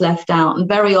what's left out. And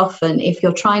very often, if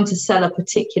you're trying to sell a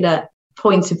particular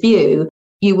point of view,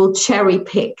 you will cherry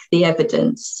pick the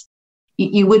evidence.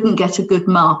 You wouldn't get a good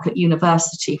mark at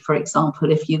university, for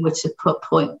example, if you were to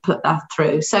put that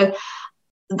through. So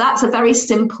that's a very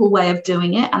simple way of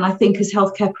doing it. And I think as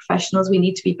healthcare professionals, we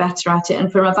need to be better at it.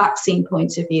 And from a vaccine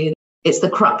point of view, it's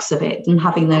the crux of it, and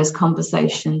having those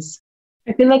conversations.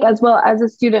 I feel like as well as a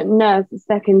student nurse,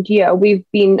 second year, we've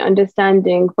been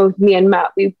understanding, both me and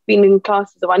Matt, we've been in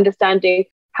classes of understanding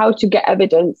how to get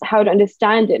evidence, how to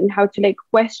understand it, and how to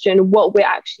question what we're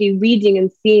actually reading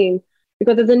and seeing.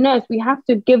 Because as a nurse, we have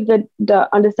to give the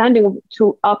understanding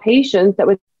to our patients that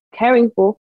we're caring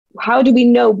for. How do we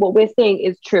know what we're saying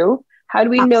is true? How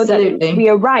do we know that we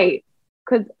are right?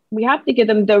 Because we have to give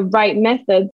them the right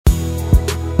method.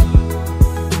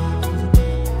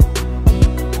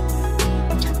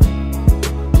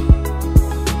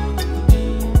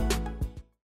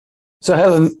 So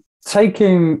Helen,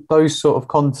 taking those sort of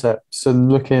concepts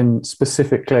and looking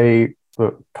specifically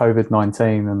for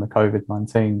COVID-19 and the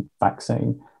COVID-19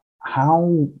 vaccine,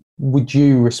 how would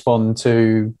you respond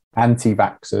to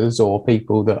anti-vaxxers or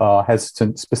people that are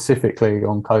hesitant specifically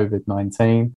on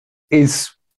COVID-19? Is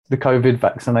the COVID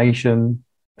vaccination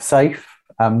safe?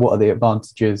 And what are the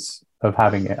advantages of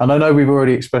having it? And I know we've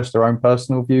already expressed our own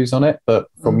personal views on it, but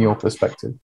from your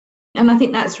perspective. And I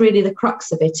think that's really the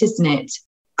crux of it, isn't it?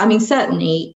 I mean,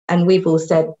 certainly, and we've all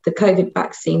said, the COVID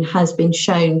vaccine has been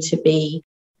shown to be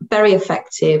very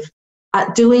effective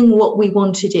at doing what we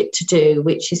wanted it to do,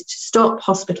 which is to stop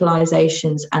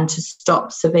hospitalizations and to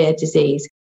stop severe disease.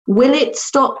 Will it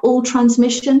stop all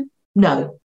transmission?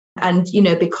 No. And,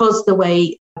 because the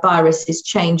way viruses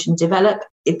change and develop,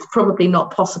 it's probably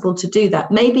not possible to do that.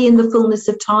 Maybe in the fullness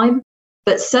of time,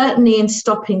 but certainly in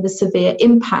stopping the severe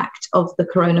impact of the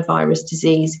coronavirus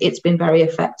disease, it's been very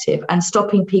effective, and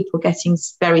stopping people getting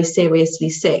very seriously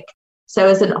sick.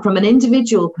 So from an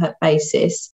individual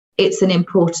basis, it's an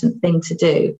important thing to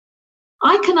do.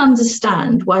 I can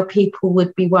understand why people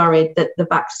would be worried that the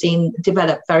vaccine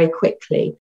developed very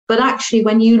quickly. But actually,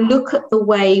 when you look at the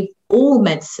way all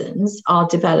medicines are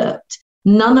developed,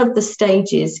 none of the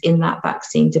stages in that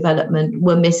vaccine development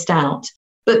were missed out.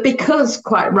 But because,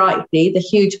 quite rightly, the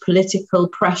huge political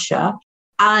pressure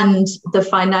and the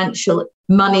financial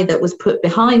money that was put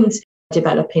behind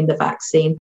developing the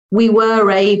vaccine, we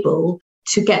were able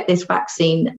to get this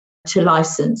vaccine to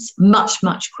license much,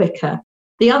 much quicker.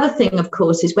 The other thing, of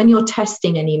course, is when you're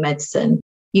testing any medicine,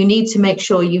 you need to make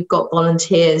sure you've got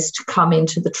volunteers to come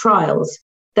into the trials.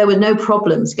 There were no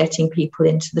problems getting people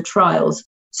into the trials.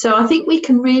 So I think we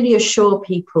can really assure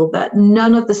people that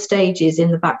none of the stages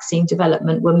in the vaccine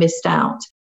development were missed out,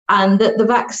 and that the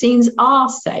vaccines are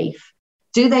safe.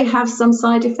 Do they have some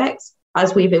side effects?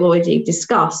 As we've already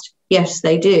discussed, yes,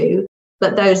 they do,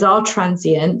 but those are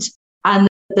transient, and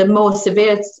the more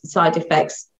severe side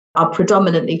effects are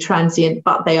predominantly transient,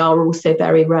 but they are also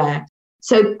very rare.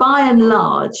 So by and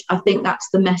large, I think that's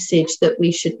the message that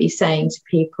we should be saying to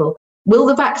people. Will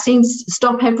the vaccines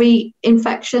stop every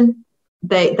infection?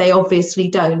 They obviously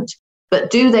don't. But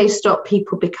do they stop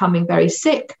people becoming very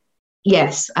sick?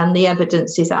 Yes, and the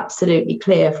evidence is absolutely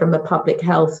clear from a public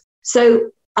health.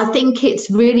 So I think it's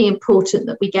really important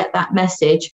that we get that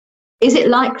message. Is it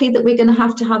likely that we're going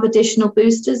to have additional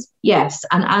boosters? Yes.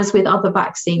 And as with other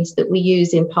vaccines that we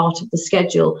use in part of the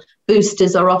schedule,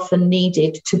 boosters are often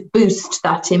needed to boost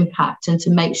that impact and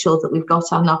to make sure that we've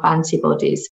got enough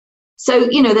antibodies. So,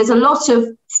 there's a lot of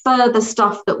further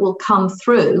stuff that will come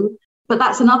through. But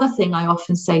that's another thing I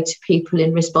often say to people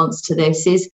in response to this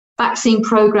is vaccine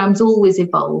programs always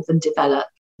evolve and develop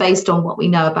based on what we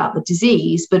know about the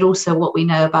disease, but also what we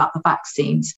know about the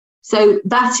vaccines. So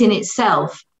that in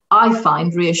itself, I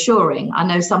find reassuring. I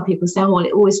know some people say, well,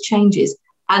 it always changes.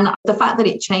 And the fact that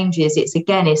it changes, it's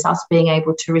us being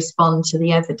able to respond to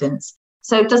the evidence.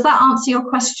 So does that answer your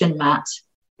question, Matt?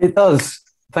 It does.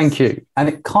 Thank you. And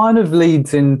it kind of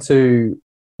leads into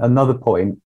another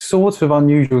point, sort of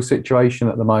unusual situation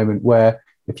at the moment where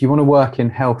if you want to work in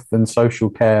health and social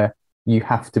care, you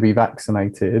have to be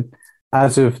vaccinated.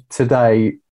 As of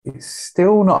today, it's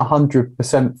still not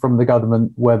 100% from the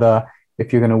government whether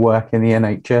if you're going to work in the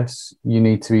NHS, you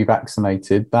need to be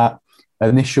vaccinated. That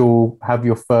initial have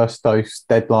your first dose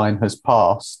deadline has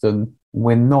passed and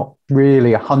we're not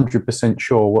really 100%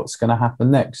 sure what's going to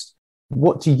happen next.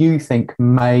 What do you think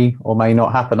may or may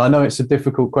not happen? I know it's a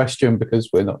difficult question because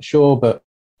we're not sure, but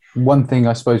one thing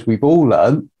I suppose we've all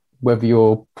learned, whether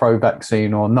you're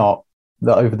pro-vaccine or not,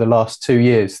 that over the last 2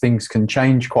 years, things can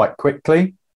change quite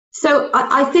quickly. So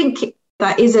I think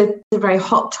that is a very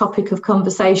hot topic of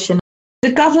conversation.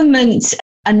 The government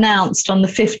announced on the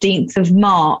 15th of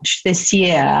March this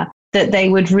year that they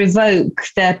would revoke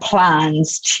their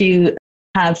plans to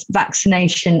have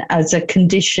vaccination as a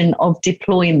condition of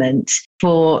deployment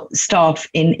for staff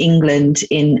in England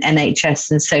in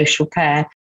NHS and social care.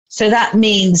 So that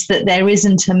means that there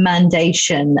isn't a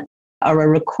mandation or a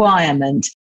requirement.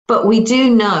 But we do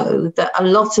know that a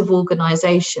lot of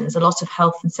organisations, a lot of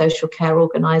health and social care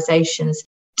organisations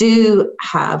do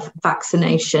have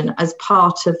vaccination as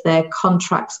part of their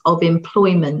contracts of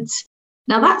employment.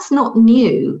 Now, that's not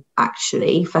new,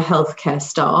 actually, for healthcare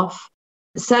staff.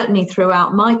 Certainly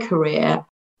throughout my career,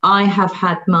 I have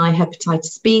had my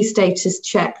hepatitis B status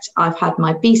checked. I've had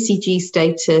my BCG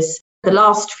status. The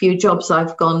last few jobs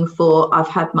I've gone for, I've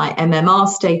had my MMR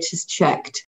status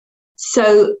checked.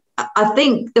 So I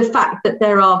think the fact that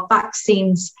there are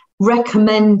vaccines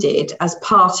recommended as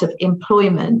part of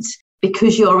employment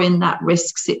because you're in that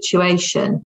risk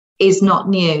situation is not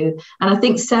new. And I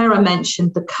think Sarah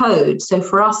mentioned the code. So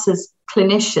for us as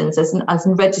clinicians, as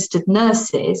registered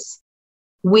nurses,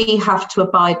 we have to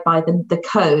abide by the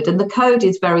code. And the code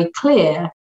is very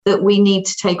clear that we need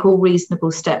to take all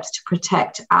reasonable steps to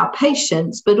protect our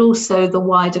patients, but also the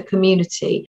wider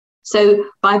community. So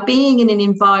by being in an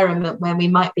environment where we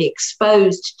might be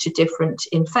exposed to different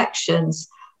infections,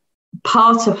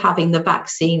 part of having the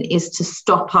vaccine is to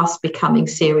stop us becoming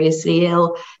seriously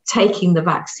ill, taking the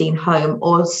vaccine home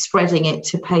or spreading it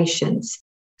to patients.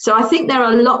 So I think there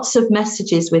are lots of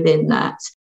messages within that.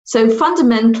 So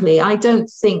fundamentally, I don't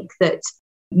think that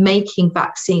making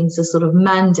vaccines a sort of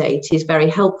mandate is very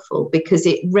helpful because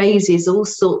it raises all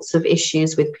sorts of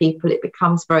issues with people. It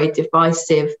becomes very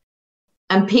divisive.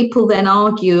 And people then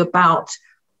argue about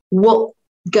what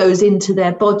goes into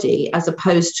their body as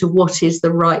opposed to what is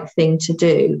the right thing to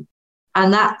do.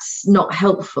 And that's not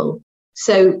helpful.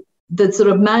 So the sort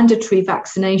of mandatory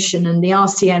vaccination and the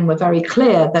RCN were very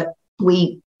clear that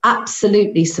we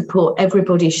absolutely support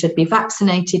everybody should be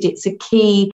vaccinated. It's a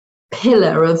key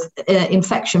pillar of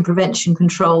infection prevention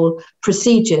control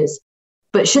procedures.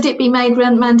 But should it be made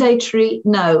mandatory?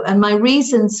 No. And my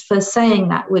reasons for saying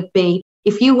that would be,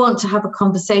 if you want to have a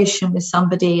conversation with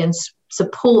somebody and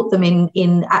support them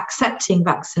in accepting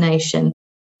vaccination,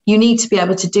 you need to be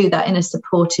able to do that in a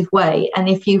supportive way. And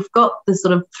if you've got the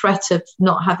sort of threat of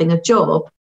not having a job,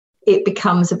 it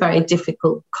becomes a very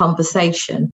difficult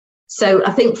conversation. So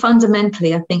I think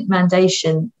fundamentally,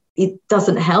 mandation, it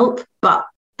doesn't help, but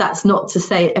that's not to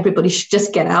say everybody should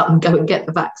just get out and go and get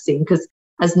the vaccine, because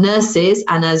as nurses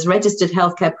and as registered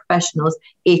healthcare professionals,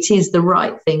 it is the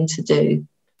right thing to do.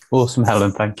 Awesome,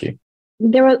 Helen. Thank you.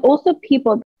 There are also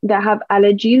people that have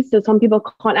allergies. So some people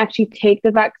can't actually take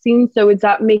the vaccine. So is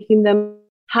that making them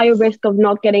higher risk of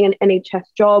not getting an NHS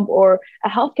job or a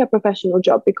healthcare professional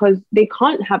job because they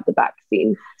can't have the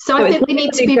vaccine? So I think we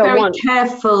need to be very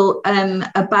careful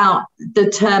about the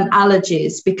term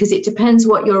allergies, because it depends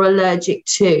what you're allergic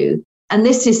to. And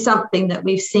this is something that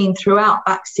we've seen throughout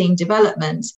vaccine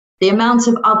development. The amount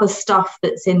of other stuff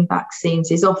that's in vaccines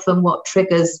is often what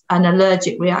triggers an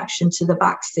allergic reaction to the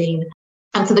vaccine.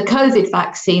 And for the COVID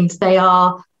vaccines, they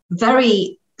are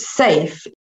very safe.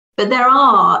 But there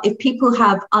are, if people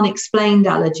have unexplained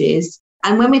allergies,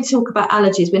 and when we talk about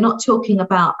allergies, we're not talking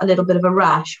about a little bit of a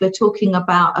rash. We're talking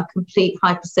about a complete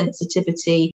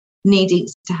hypersensitivity, needing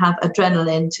to have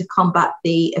adrenaline to combat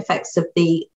the effects of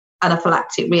the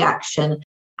anaphylactic reaction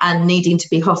and needing to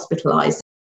be hospitalized.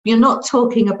 You're not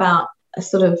talking about a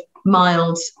sort of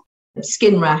mild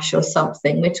skin rash or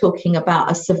something. We're talking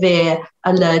about a severe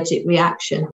allergic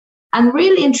reaction. And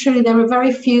really and truly, there are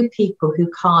very few people who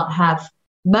can't have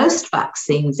most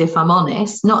vaccines, if I'm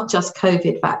honest, not just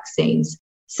COVID vaccines.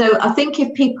 So I think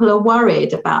if people are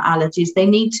worried about allergies, they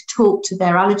need to talk to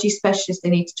their allergy specialist, they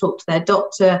need to talk to their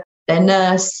doctor, their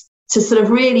nurse, to sort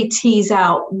of really tease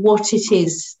out what it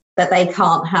is that they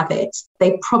can't have it.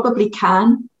 They probably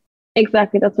can.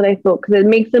 Exactly, that's what I thought, because it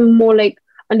makes them more like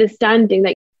understanding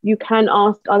that you can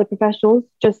ask other professionals,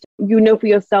 just for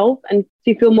yourself, and so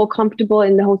you feel more comfortable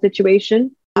in the whole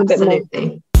situation.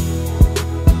 Absolutely.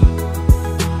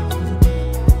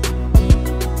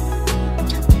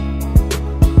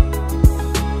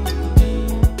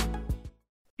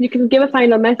 You can give a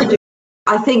final message.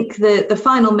 I think the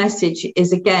final message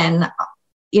is, again,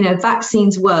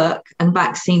 vaccines work and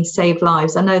vaccines save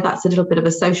lives. I know that's a little bit of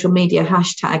a social media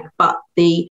hashtag, but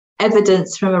the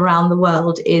evidence from around the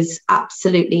world is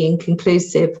absolutely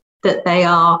inconclusive that they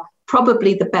are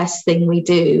probably the best thing we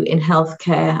do in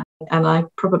healthcare. And I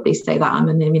probably say that I'm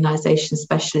an immunisation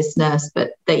specialist nurse,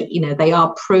 but they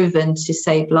are proven to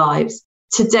save lives.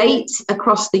 To date,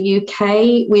 across the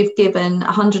UK, we've given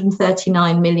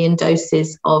 139 million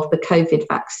doses of the COVID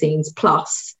vaccines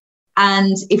plus.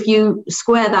 And if you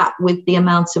square that with the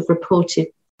amount of reported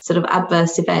sort of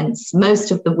adverse events,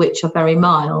 most of them which are very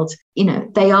mild,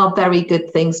 they are very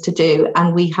good things to do.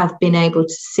 And we have been able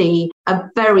to see a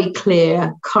very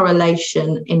clear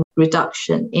correlation in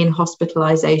reduction in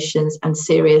hospitalizations and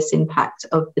serious impact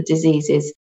of the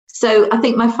diseases. So I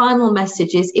think my final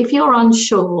message is, if you're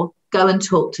unsure, go and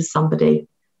talk to somebody.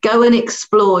 Go and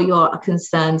explore your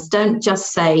concerns. Don't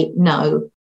just say no.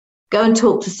 Go and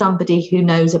talk to somebody who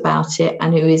knows about it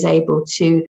and who is able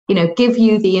to, give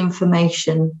you the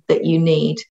information that you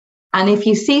need. And if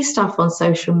you see stuff on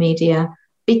social media,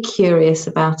 be curious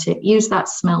about it. Use that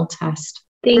smell test.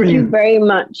 Thank you very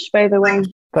much, by the way.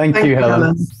 Thank you,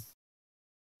 Helen.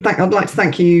 I'd like to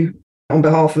thank you on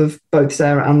behalf of both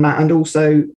Sarah and Matt, and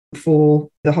also for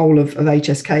the whole of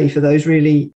HSK, for those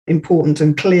really important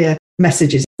and clear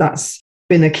messages. That's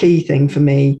been a key thing for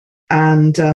me.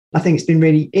 And I think it's been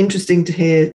really interesting to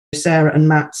hear Sarah and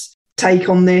Matt's take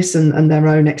on this and their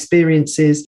own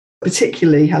experiences,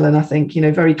 particularly Helen, I think,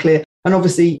 very clear. And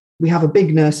obviously we have a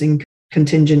big nursing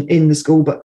contingent in the school,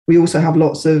 but we also have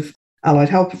lots of allied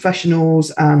health professionals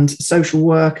and social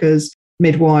workers,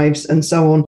 midwives and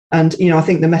so on. And, I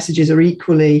think the messages are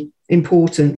equally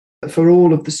important for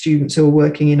all of the students who are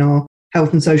working in our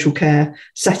health and social care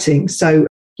setting. So,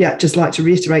 just like to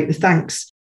reiterate the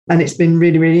thanks. And it's been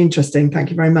really, really interesting. Thank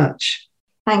you very much.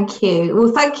 Thank you.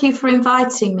 Well, thank you for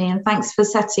inviting me, and thanks for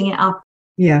setting it up.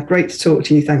 Yeah, great to talk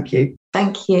to you. Thank you.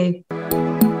 Thank you.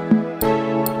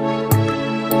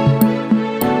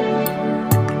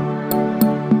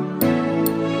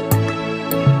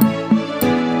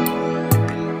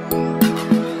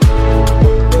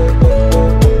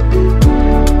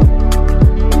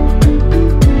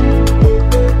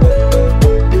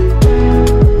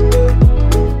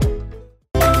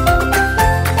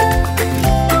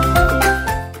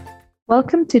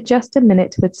 Welcome to Just a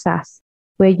Minute with SAS,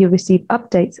 where you receive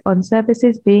updates on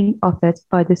services being offered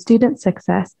by the Student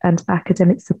Success and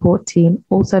Academic Support Team,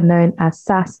 also known as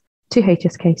SAS, to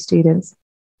HSK students.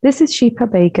 This is Shipa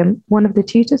Begum, one of the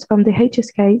tutors from the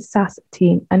HSK SAS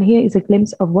team, and here is a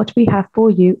glimpse of what we have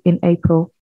for you in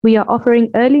April. We are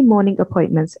offering early morning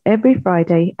appointments every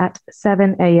Friday at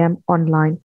 7 a.m.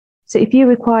 online. So if you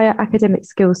require academic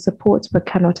skills support but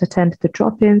cannot attend the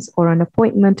drop-ins or an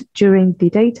appointment during the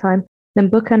daytime, then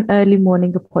book an early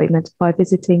morning appointment by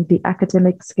visiting the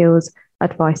Academic Skills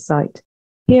Advice site.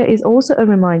 Here is also a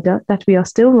reminder that we are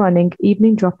still running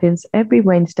evening drop-ins every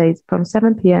Wednesdays from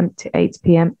 7 p.m. to 8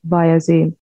 p.m. via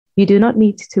Zoom. You do not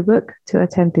need to book to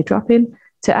attend the drop-in.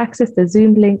 To access the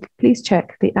Zoom link, please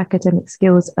check the Academic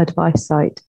Skills Advice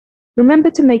site. Remember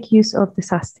to make use of the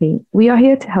SAS team. We are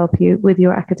here to help you with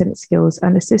your academic skills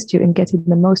and assist you in getting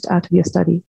the most out of your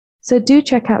study. So do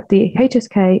check out the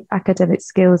HSK Academic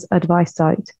Skills Advice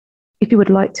site. If you would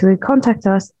like to contact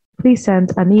us, please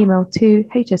send an email to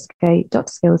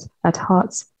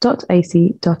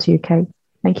hsk.skills@hearts.ac.uk.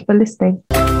 Thank you for listening.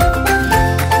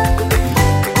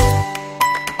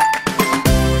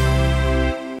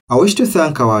 I wish to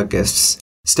thank our guests,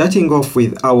 starting off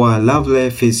with our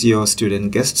lovely physio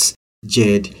student guests,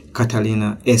 Jade,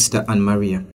 Catalina, Esther, and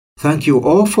Maria. Thank you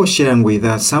all for sharing with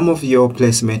us some of your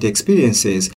placement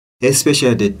experiences,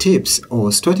 especially the tips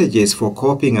or strategies for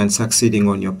coping and succeeding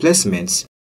on your placements.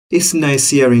 It's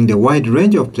nice hearing the wide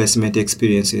range of placement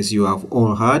experiences you have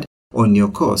all had on your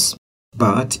course,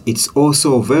 but it's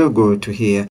also very good to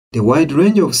hear the wide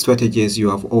range of strategies you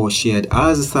have all shared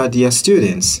as third-year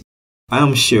students.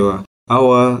 I'm sure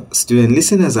our student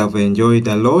listeners have enjoyed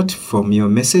a lot from your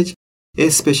message,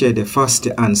 especially the first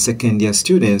and second-year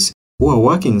students who are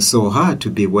working so hard to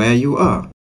be where you are.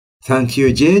 Thank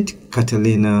you, Jade,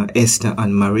 Catalina, Esther,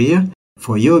 and Maria,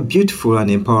 for your beautiful and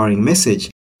empowering message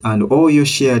and all your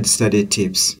shared study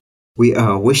tips. We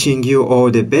are wishing you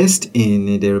all the best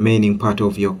in the remaining part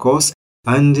of your course,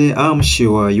 and I'm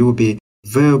sure you'll be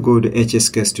very good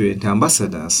HSK student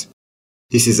ambassadors.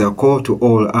 This is a call to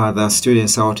all other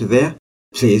students out there.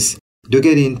 Please do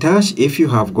get in touch if you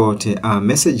have got a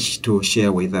message to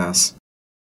share with us.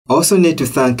 Also need to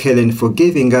thank Helen for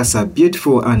giving us a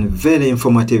beautiful and very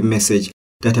informative message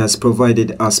that has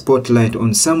provided a spotlight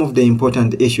on some of the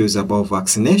important issues about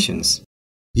vaccinations.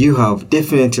 You have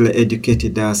definitely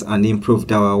educated us and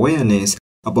improved our awareness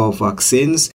about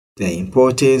vaccines, their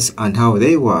importance, and how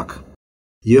they work.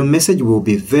 Your message will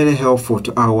be very helpful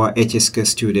to our HSK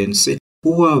students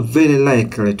who are very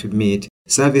likely to meet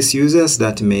service users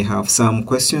that may have some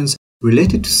questions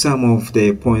related to some of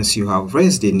the points you have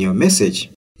raised in your message.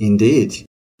 Indeed,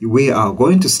 we are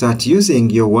going to start using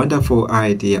your wonderful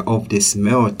idea of the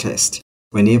smell test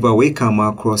whenever we come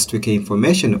across tricky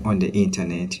information on the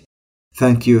internet.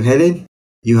 Thank you, Helen.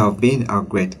 You have been a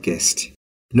great guest.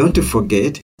 Not to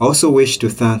forget, I also wish to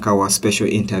thank our special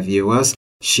interviewers,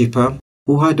 Shipa,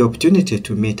 who had the opportunity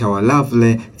to meet our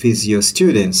lovely physio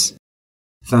students.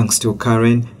 Thanks to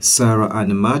Karen, Sarah,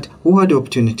 and Matt, who had the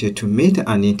opportunity to meet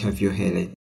and interview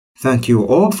Helen. Thank you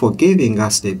all for giving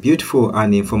us the beautiful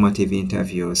and informative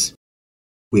interviews.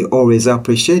 We always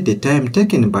appreciate the time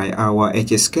taken by our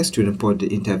HSK Student Pod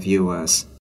interviewers.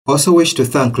 Also wish to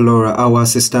thank Laura, our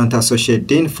Assistant Associate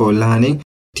Dean for Learning,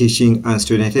 Teaching and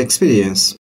Student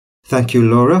Experience. Thank you,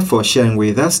 Laura, for sharing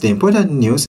with us the important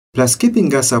news, plus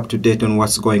keeping us up to date on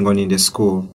what's going on in the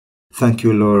school. Thank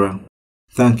you, Laura.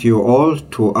 Thank you all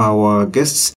to our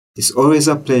guests. It's always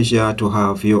a pleasure to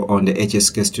have you on the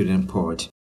HSK Student Pod.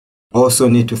 Also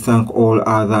need to thank all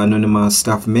other anonymous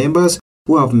staff members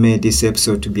who have made this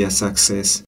episode to be a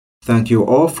success. Thank you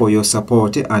all for your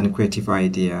support and creative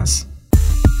ideas.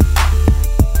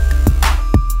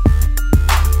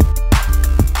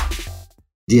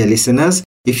 Dear listeners,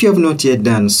 if you have not yet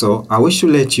done so, I wish to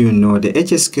let you know the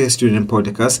HSK Student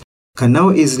Podcast can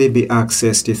now easily be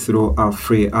accessed through our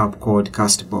free app called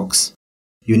Castbox.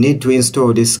 You need to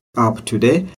install this app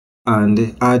today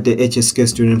and add the HSK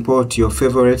Student Pod to your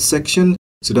favorite section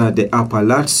so that the app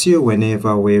alerts you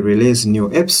whenever we release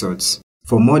new episodes.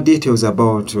 For more details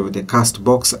about the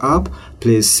Castbox app,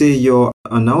 please see your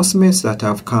announcements that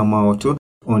have come out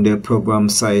on the program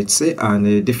sites and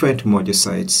the different module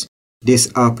sites.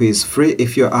 This app is free.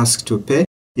 If you're asked to pay,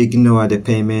 ignore the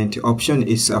payment option.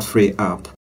 It's a free app.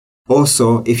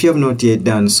 Also, if you have not yet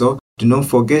done so, do not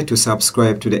forget to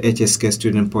subscribe to the HSK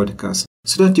Student Podcast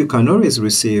so that you can always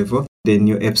receive the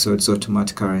new episodes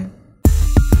automatically.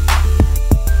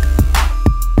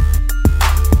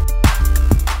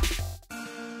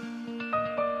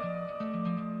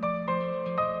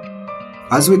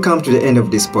 As we come to the end of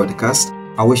this podcast,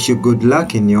 I wish you good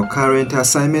luck in your current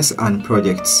assignments and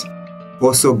projects.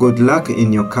 Also, good luck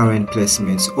in your current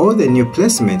placements or the new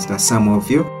placements that some of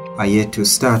you are yet to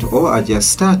start or are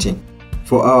just starting.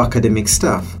 For our academic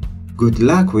staff, good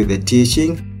luck with the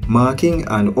teaching, marking,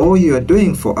 and all you are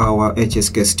doing for our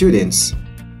HSK students.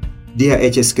 Dear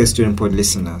HSK Student Pod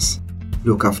listeners,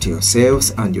 look after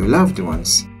yourselves and your loved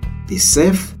ones. Be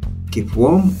safe, keep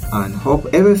warm, and hope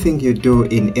everything you do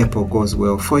in April goes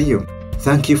well for you.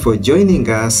 Thank you for joining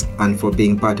us and for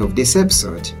being part of this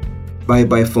episode.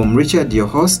 Bye-bye from Richard, your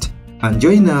host, and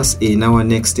join us in our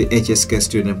next HSK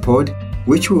Student Pod,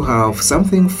 which will have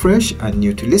something fresh and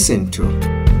new to listen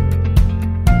to.